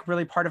 it's not like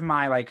really part of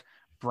my like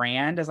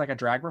brand as like a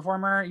drag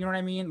performer. You know what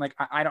I mean? Like,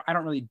 I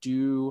don't really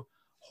do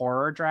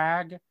horror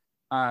drag,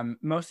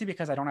 mostly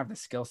because I don't have the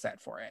skill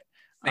set for it.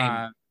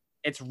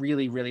 It's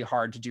really, really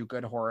hard to do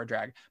good horror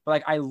drag, but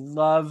like I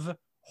love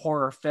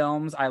horror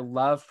films. I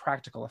love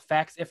practical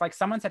effects. If like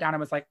someone sat down and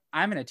was like,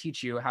 I'm going to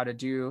teach you how to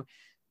do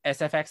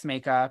SFX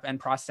makeup and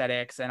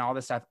prosthetics and all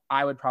this stuff,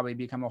 I would probably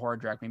become a horror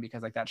drag queen,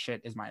 because like that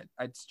shit is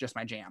it's just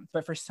my jam.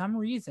 But for some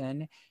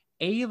reason,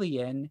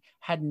 Alien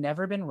had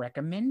never been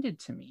recommended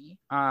to me.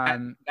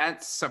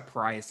 That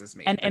surprises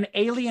me. And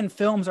Alien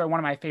films are one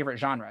of my favorite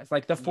genres.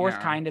 Like The Fourth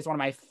Kind is one of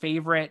my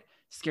favorite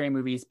scary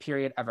movies,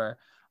 period, ever.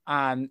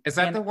 Is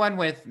that the one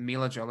with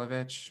Mila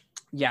Jovovich?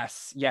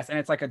 Yes, and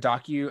it's like a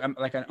documentary.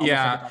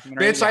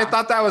 Bitch, I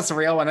thought that was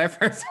real when I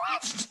first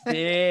watched it.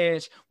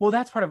 Bitch. Well,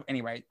 that's part of,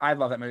 anyway, I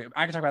love that movie.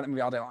 I can talk about that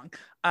movie all day long.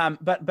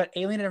 But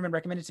Alien had never been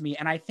recommended to me,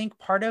 and I think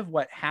part of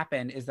what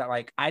happened is that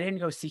like I didn't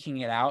go seeking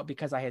it out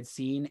because I had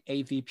seen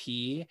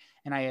AVP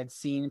and I had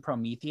seen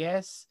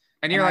Prometheus,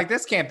 and you're like,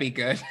 this can't be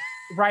good.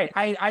 Right.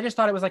 I just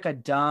thought it was like a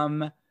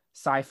dumb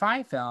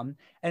sci-fi film,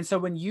 and so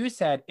when you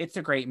said it's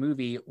a great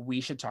movie,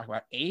 we should talk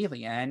about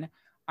Alien,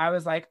 I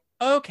was like,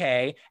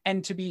 okay.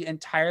 And to be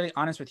entirely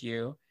honest with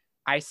you,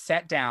 I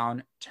sat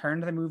down,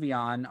 turned the movie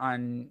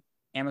on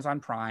Amazon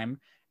Prime,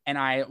 and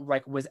I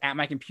like was at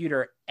my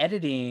computer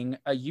editing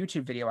a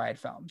YouTube video I had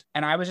filmed,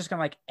 and I was just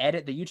gonna like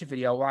edit the YouTube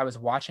video while I was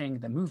watching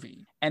the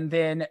movie. And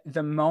then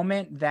the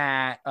moment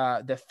that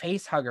the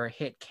face hugger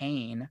hit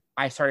Kane,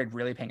 I started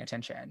really paying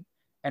attention.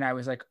 And I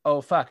was like,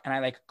 oh, fuck. And I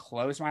like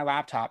closed my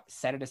laptop,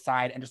 set it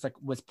aside, and just like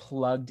was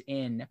plugged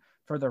in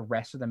for the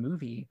rest of the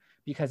movie,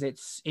 because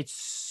it's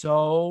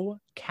so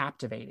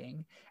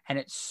captivating and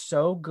it's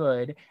so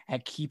good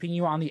at keeping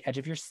you on the edge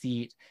of your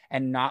seat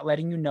and not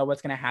letting you know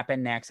what's going to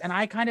happen next. And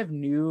I kind of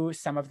knew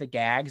some of the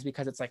gags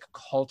because it's like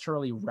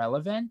culturally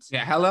relevant.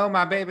 Yeah. Hello,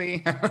 my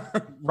baby.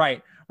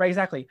 Right,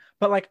 exactly.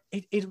 But like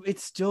it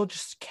still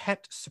just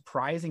kept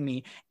surprising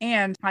me.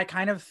 And I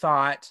kind of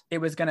thought it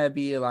was going to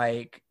be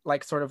like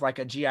sort of like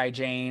a G.I.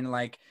 Jane,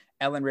 like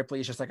Ellen Ripley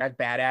is just like a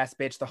badass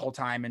bitch the whole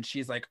time. And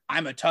she's like,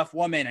 I'm a tough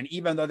woman. And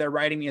even though they're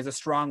writing me as a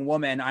strong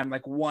woman, I'm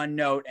like one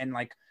note and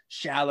like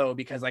shallow,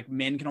 because like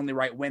men can only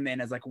write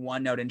women as like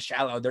one note and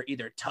shallow. They're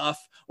either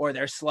tough or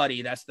they're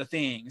slutty. That's the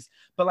things.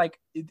 But like,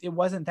 it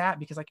wasn't that,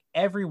 because like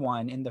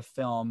everyone in the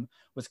film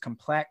was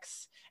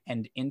complex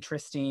and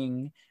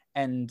interesting,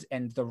 and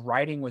the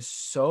writing was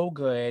so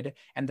good,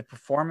 and the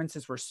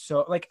performances were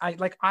so I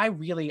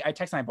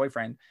texted my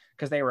boyfriend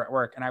because they were at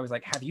work, and I was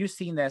like, have you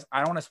seen this? I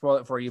don't want to spoil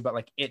it for you, but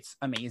like it's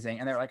amazing.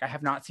 And they're like, I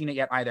have not seen it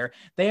yet either.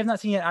 They have not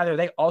seen it either.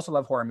 They also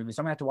love horror movies, so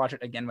I'm gonna have to watch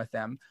it again with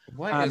them.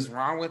 What is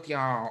wrong with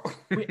y'all?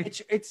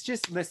 it's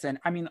just, listen,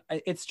 I mean,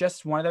 it's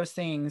just one of those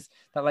things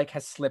that like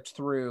has slipped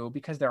through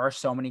because there are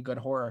so many good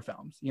horror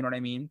films. You know what I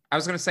mean? I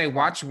was gonna say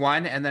watch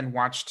 1 and then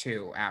watch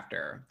 2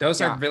 after.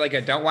 Those are really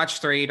good. Don't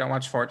watch 3, don't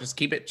watch 4. Just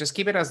keep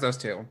it as those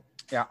 2.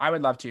 Yeah, I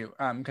would love to,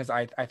 because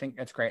I think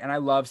it's great, and I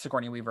love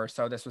Sigourney Weaver,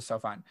 so this was so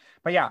fun.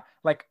 But yeah,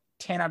 like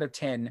 10 out of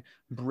 10,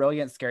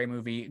 brilliant scary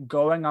movie,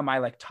 going on my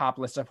like top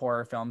list of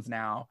horror films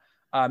now.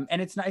 And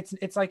it's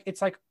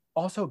like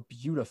also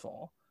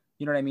beautiful.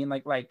 You know what I mean?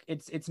 Like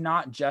it's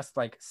not just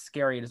like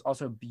scary, it is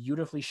also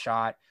beautifully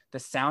shot. The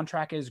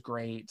soundtrack is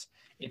great.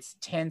 It's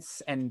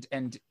tense and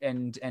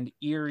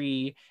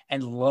eerie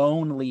and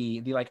lonely.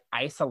 The like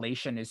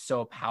isolation is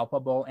so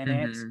palpable in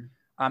it.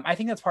 I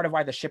think that's part of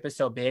why the ship is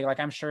so big. Like,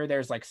 I'm sure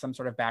there's like some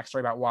sort of backstory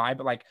about why,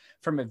 but like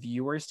from a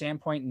viewer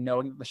standpoint,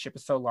 knowing that the ship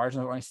is so large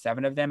and there's only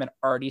 7 of them, it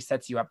already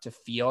sets you up to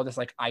feel this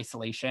like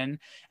isolation.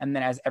 And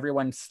then as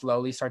everyone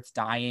slowly starts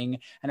dying,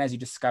 and as you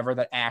discover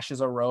that Ash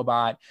is a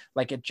robot,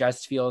 like it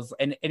just feels,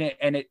 and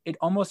it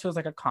almost feels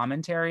like a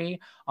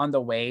commentary on the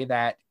way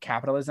that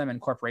capitalism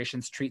and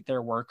corporations treat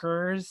their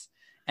workers.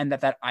 And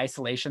that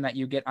isolation that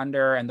you get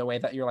under, and the way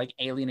that you're like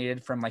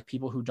alienated from like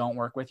people who don't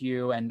work with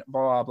you, and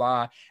blah blah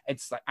blah.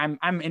 It's like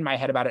I'm in my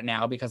head about it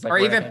now, because like, or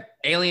even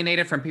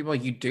alienated from people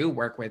you do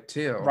work with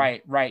too.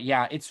 Right.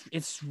 Yeah.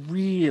 It's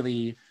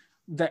really,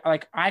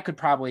 like I could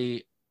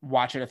probably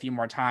watch it a few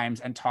more times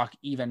and talk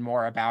even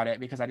more about it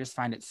because I just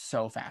find it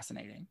so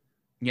fascinating.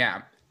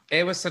 Yeah,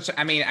 it was such a,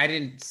 I mean, I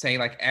didn't say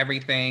like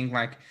everything.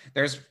 Like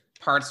there's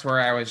parts where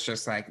I was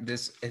just like,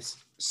 this is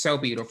so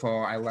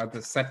beautiful. I love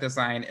the set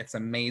design. It's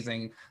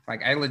amazing.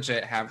 Like I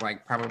legit have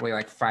like probably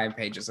like 5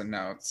 pages of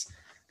notes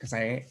because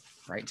I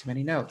write too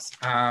many notes.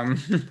 But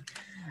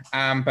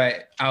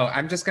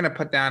I'm just gonna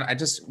put down, I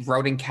just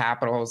wrote in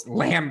capitals,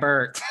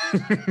 Lambert.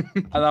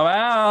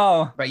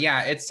 LOL. But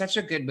yeah, it's such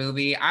a good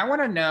movie. I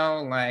want to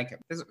know, like,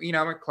 you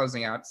know, we're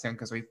closing out soon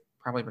because we've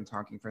probably been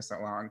talking for so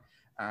long.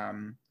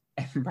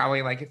 And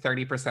probably like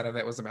 30% of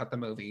it was about the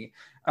movie.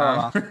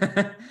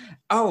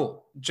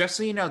 Oh, just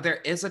so you know,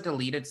 there is a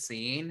deleted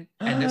scene.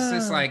 And this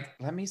is like,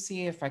 let me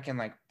see if I can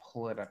like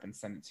pull it up and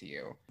send it to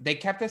you. They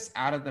kept this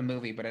out of the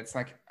movie, but it's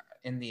like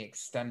in the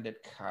extended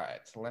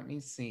cut. Let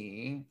me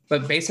see.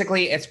 But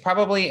basically, it's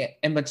probably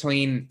in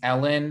between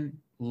Ellen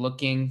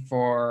looking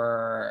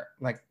for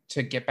like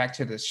to get back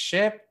to the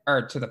ship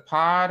or to the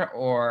pod,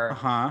 or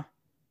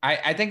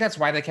I think that's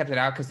why they kept it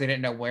out, because they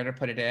didn't know where to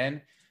put it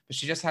in. But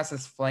she just has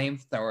this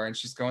flamethrower and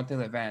she's going through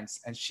the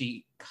vents and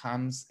she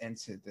comes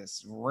into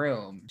this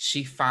room.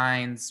 She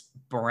finds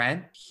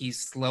Brent. He's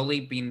slowly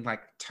being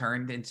like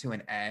turned into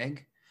an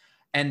egg.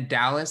 And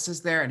Dallas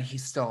is there and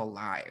he's still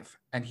alive.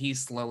 And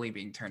he's slowly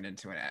being turned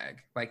into an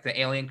egg. Like the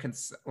alien can,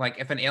 like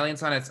if an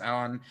alien's on its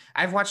own,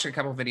 I've watched a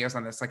couple videos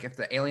on this. Like if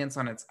the alien's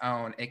on its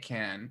own, it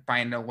can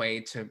find a way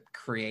to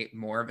create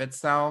more of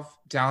itself.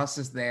 Dallas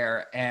is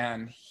there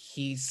and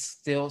he's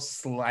still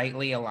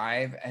slightly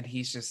alive. And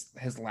he's just,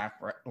 his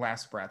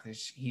last breath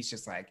is, he's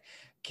just like,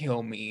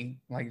 kill me.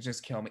 Like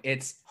just kill me.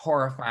 It's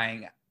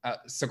horrifying.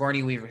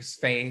 Sigourney Weaver's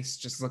face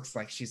just looks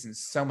like she's in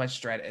so much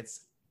dread.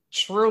 It's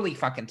truly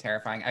fucking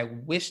terrifying. I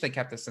wish they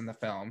kept this in the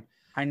film.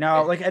 I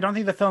know, like I don't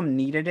think the film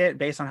needed it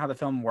based on how the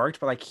film worked,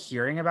 but like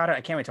hearing about it,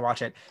 I can't wait to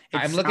watch it.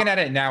 I'm looking at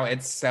it now.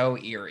 It's so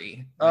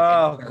eerie.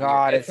 Like,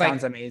 God, it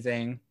sounds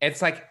amazing.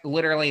 It's like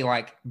literally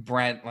like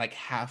Brent like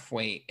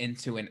halfway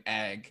into an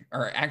egg,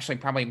 or actually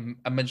probably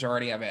a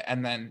majority of it.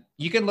 And then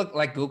you can look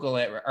like Google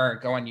it or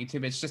go on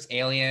YouTube. It's just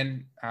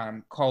Alien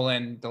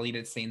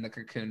deleted scene, the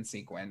cocoon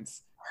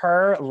sequence.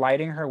 Her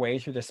lighting her way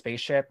through the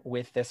spaceship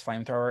with this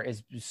flamethrower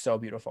is so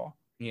beautiful.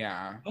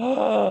 Yeah.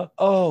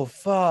 Oh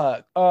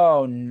fuck.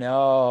 Oh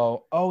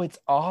no. Oh, it's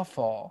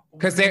awful.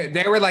 Because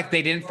they were like,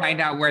 they didn't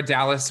find out where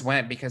Dallas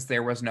went because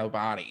there was no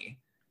body.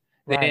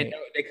 They didn't know,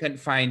 they couldn't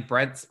find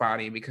Brent's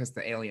body because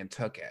the alien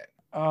took it.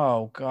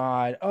 Oh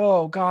God.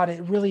 Oh God.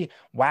 It really,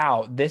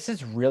 wow. This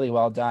is really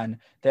well done.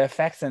 The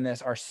effects in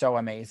this are so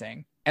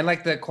amazing. And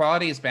like the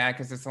quality is bad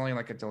because it's only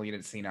like a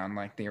deleted scene on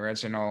like the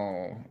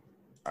original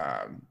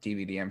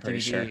DVD, I'm pretty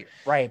sure.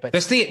 Right, but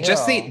just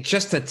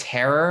the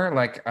terror,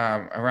 like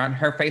around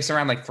her face,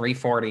 around like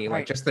 340,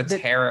 like just the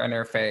terror in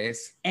her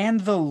face. And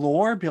the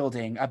lore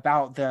building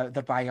about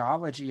the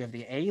biology of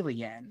the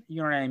alien. You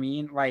know what I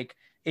mean? Like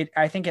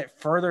I think it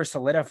further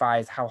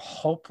solidifies how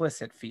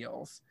hopeless it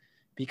feels,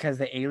 because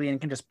the alien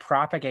can just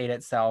propagate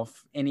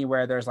itself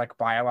anywhere there's like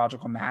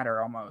biological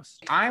matter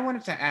almost. I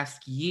wanted to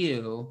ask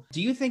you,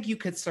 do you think you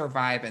could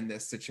survive in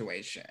this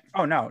situation?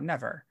 Oh no,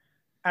 never.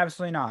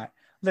 Absolutely not.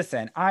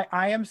 Listen, I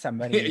am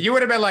somebody. You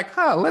would have been like,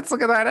 huh, let's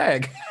look at that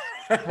egg.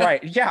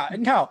 Right. Yeah.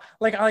 No,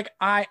 like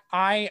I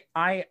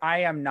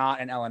am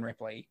not an Ellen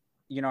Ripley.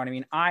 You know what I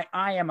mean? I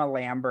am a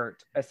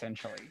Lambert,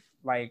 essentially.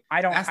 Like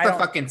That's the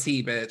fucking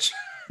tea, bitch.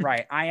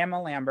 Right. I am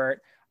a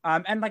Lambert.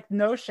 And like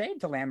no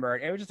shade to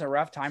Lambert. It was just a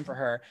rough time for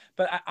her.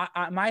 But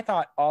my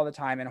thought all the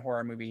time in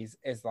horror movies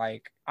is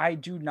like, I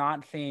do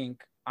not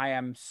think I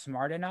am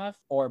smart enough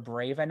or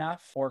brave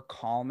enough or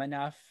calm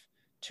enough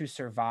to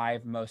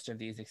survive most of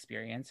these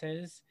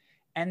experiences.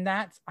 And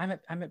that's, I'm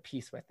at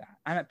peace with that.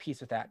 I'm at peace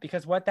with that,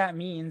 because what that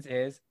means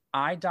is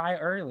I die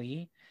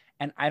early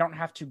and I don't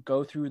have to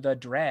go through the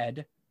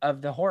dread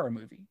of the horror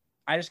movie.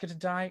 I just get to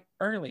die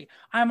early.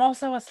 I'm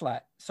also a slut.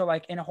 So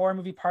like in a horror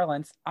movie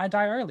parlance, I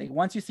die early.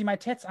 Once you see my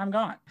tits, I'm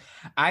gone.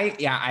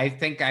 I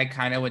think I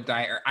kind of would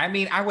die. I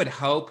mean, I would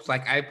hope,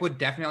 like I would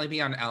definitely be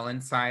on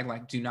Ellen's side.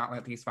 Like, do not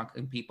let these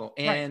fucking people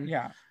in. Right,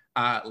 yeah.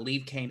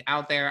 Leave Kane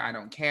out there. I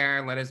don't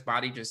care. Let his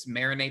body just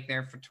marinate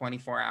there for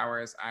 24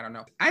 hours. I don't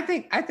know. I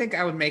think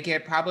I would make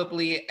it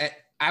probably.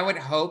 I would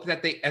hope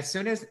that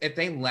if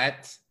they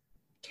let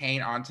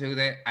Kane onto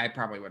it, I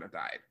probably would have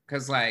died.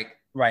 Cause like,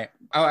 right.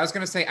 Oh, I was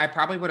going to say, I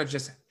probably would have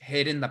just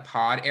hid in the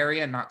pod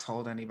area and not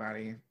told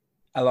anybody.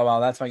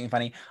 LOL, that's fucking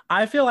funny.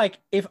 I feel like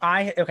if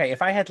I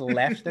had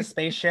left the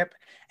spaceship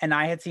and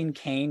I had seen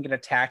Kane get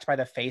attacked by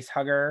the face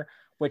hugger,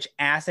 which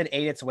acid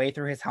ate its way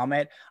through his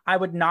helmet, I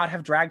would not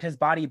have dragged his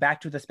body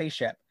back to the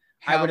spaceship.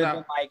 I would have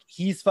been like,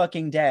 he's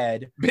fucking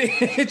dead.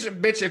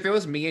 Bitch, if it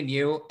was me and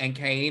you and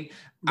Kane,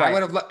 right.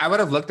 I would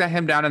have looked at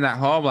him down in that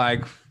hole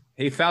like,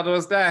 he fell to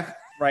his death.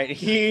 Right,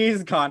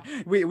 he's gone.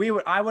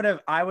 I would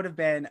have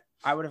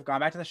gone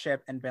back to the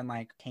ship and been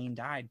like, Kane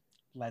died.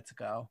 Let's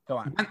go. Go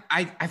on.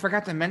 I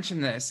forgot to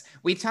mention this.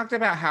 We talked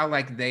about how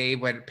like they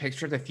would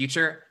picture the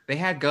future. They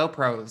had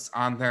GoPros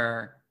on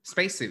their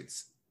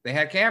spacesuits. They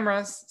had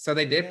cameras, so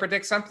they did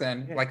predict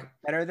something. Yeah. Like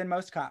better than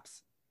most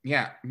cops.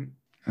 Yeah.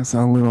 That's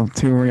a little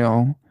too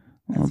real.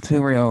 A little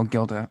too real,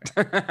 Gilda.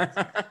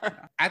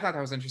 I thought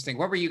that was interesting.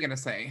 What were you gonna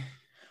say?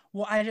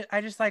 Well,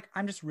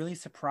 I'm just really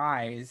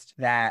surprised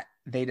that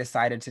they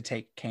decided to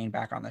take Kane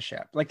back on the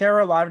ship. Like, there were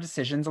a lot of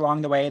decisions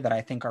along the way that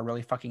I think are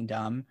really fucking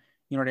dumb.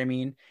 You know what I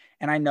mean?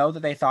 And I know that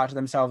they thought to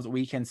themselves,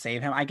 we can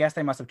save him. I guess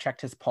they must have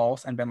checked his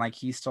pulse and been like,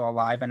 he's still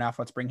alive enough.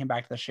 Let's bring him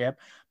back to the ship.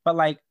 But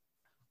like,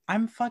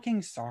 I'm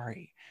fucking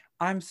sorry.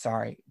 I'm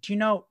sorry. Do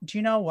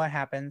you know what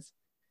happens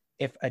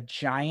if a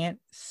giant,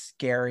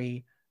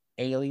 scary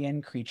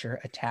alien creature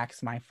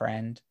attacks my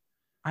friend?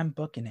 I'm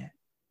booking it.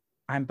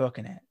 I'm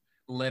booking it.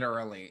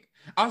 Literally.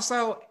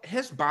 Also,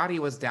 his body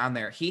was down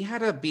there. He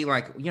had to be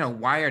like,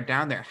 wired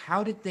down there.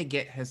 How did they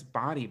get his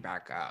body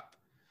back up?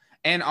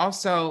 And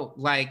also,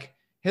 like,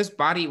 his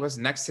body was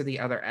next to the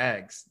other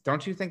eggs.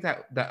 Don't you think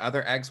that the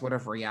other eggs would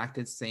have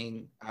reacted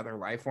seeing other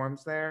life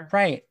forms there?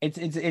 Right. It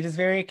is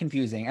very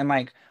confusing. And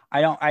like,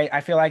 I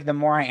feel like the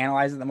more I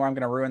analyze it, the more I'm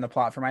going to ruin the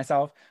plot for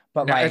myself.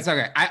 But no, like, it's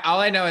okay. All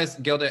I know is,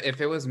 Gilda,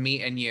 if it was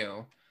me and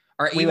you,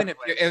 or even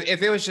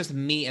if it was just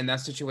me in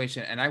that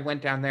situation, and I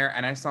went down there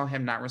and I saw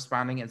him not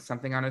responding and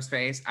something on his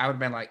face, I would have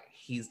been like,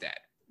 he's dead.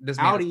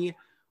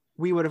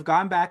 We would have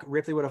gone back.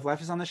 Ripley would have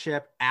left us on the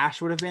ship.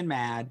 Ash would have been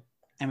mad.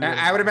 And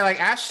I would have been like,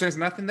 Ash, there's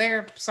nothing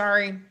there.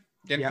 Sorry.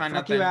 Didn't find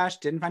nothing. You, Ash.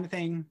 Didn't find a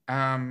thing.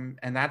 And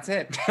that's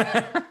it.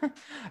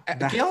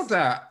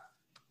 Gilda,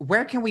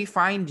 where can we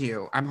find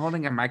you? I'm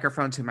holding a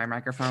microphone to my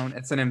microphone.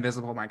 It's an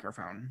invisible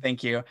microphone.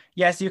 Thank you.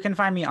 Yes, you can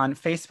find me on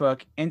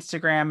Facebook,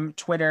 Instagram,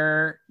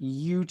 Twitter,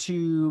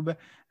 YouTube,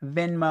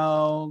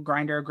 Venmo,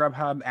 Grindr,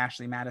 Grubhub,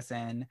 Ashley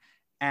Madison,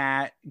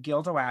 at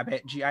Gilda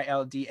Wabbit,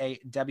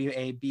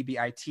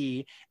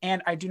 GildaWabbit.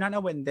 And I do not know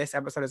when this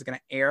episode is going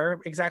to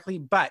air exactly,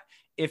 but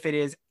if it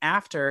is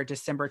after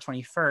December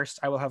 21st,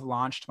 I will have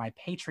launched my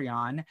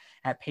Patreon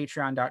at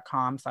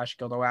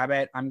patreon.com/Gilda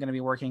Wabbit. I'm going to be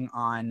working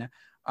on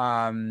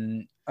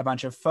a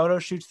bunch of photo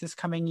shoots this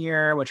coming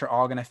year, which are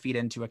all going to feed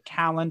into a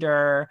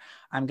calendar.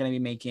 I'm going to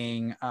be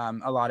making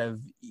a lot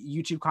of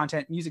YouTube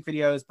content, music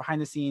videos,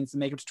 behind the scenes,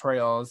 makeup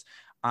tutorials,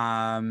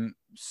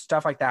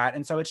 stuff like that.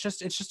 And so it's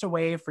just a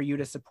way for you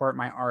to support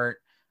my art,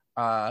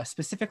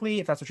 specifically,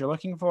 if that's what you're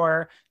looking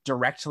for,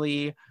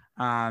 directly.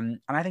 And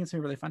I think it's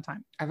gonna be a really fun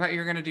time. I thought you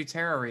were going to do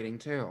tarot reading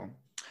too.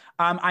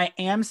 I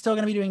am still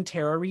going to be doing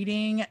tarot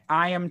reading.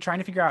 I am trying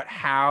to figure out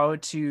how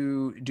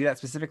to do that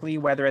specifically,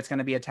 whether it's going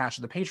to be attached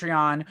to the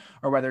Patreon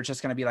or whether it's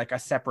just going to be like a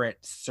separate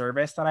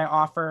service that I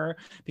offer,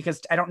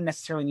 because I don't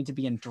necessarily need to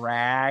be in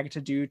drag to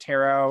do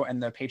tarot,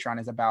 and the Patreon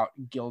is about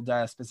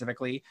Gilda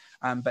specifically.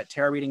 But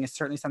tarot reading is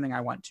certainly something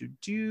I want to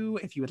do.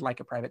 If you would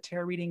like a private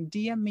tarot reading,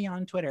 DM me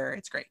on Twitter.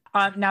 It's great.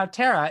 Now,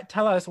 Terrah,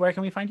 tell us, where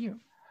can we find you?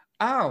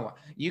 Oh,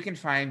 you can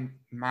find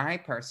my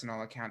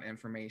personal account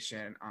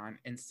information on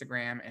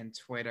Instagram and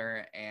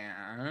Twitter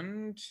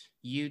and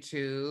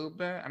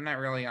YouTube. I'm not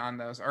really on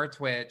those, or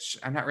Twitch.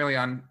 I'm not really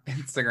on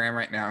Instagram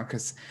right now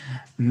because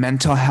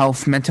mental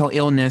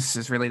illness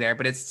is really there,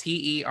 but it's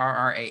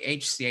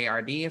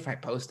TerrahCard if I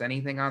post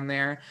anything on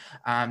there.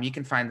 You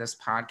can find this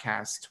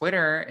podcast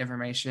Twitter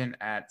information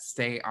at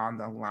Stay on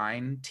the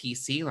Line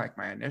TC, like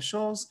my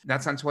initials.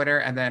 That's on Twitter.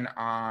 And then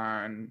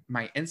on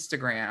my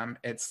Instagram,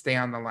 it's Stay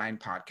on the Line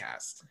Podcast.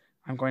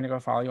 I'm going to go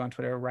follow you on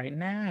Twitter right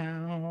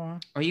now.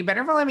 Well, you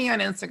better follow me on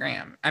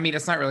Instagram. I mean,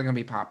 it's not really going to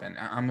be popping.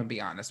 I'm going to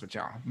be honest with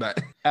y'all, but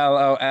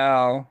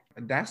LOL.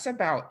 That's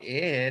about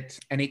it.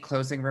 Any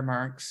closing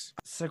remarks?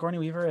 Sigourney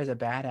Weaver is a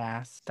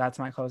badass. That's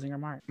my closing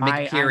remark.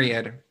 Mick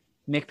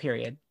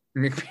period.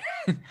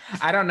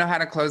 I don't know how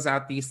to close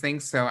out these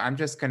things, so I'm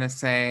just going to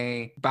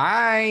say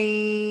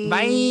bye.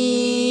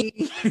 Bye.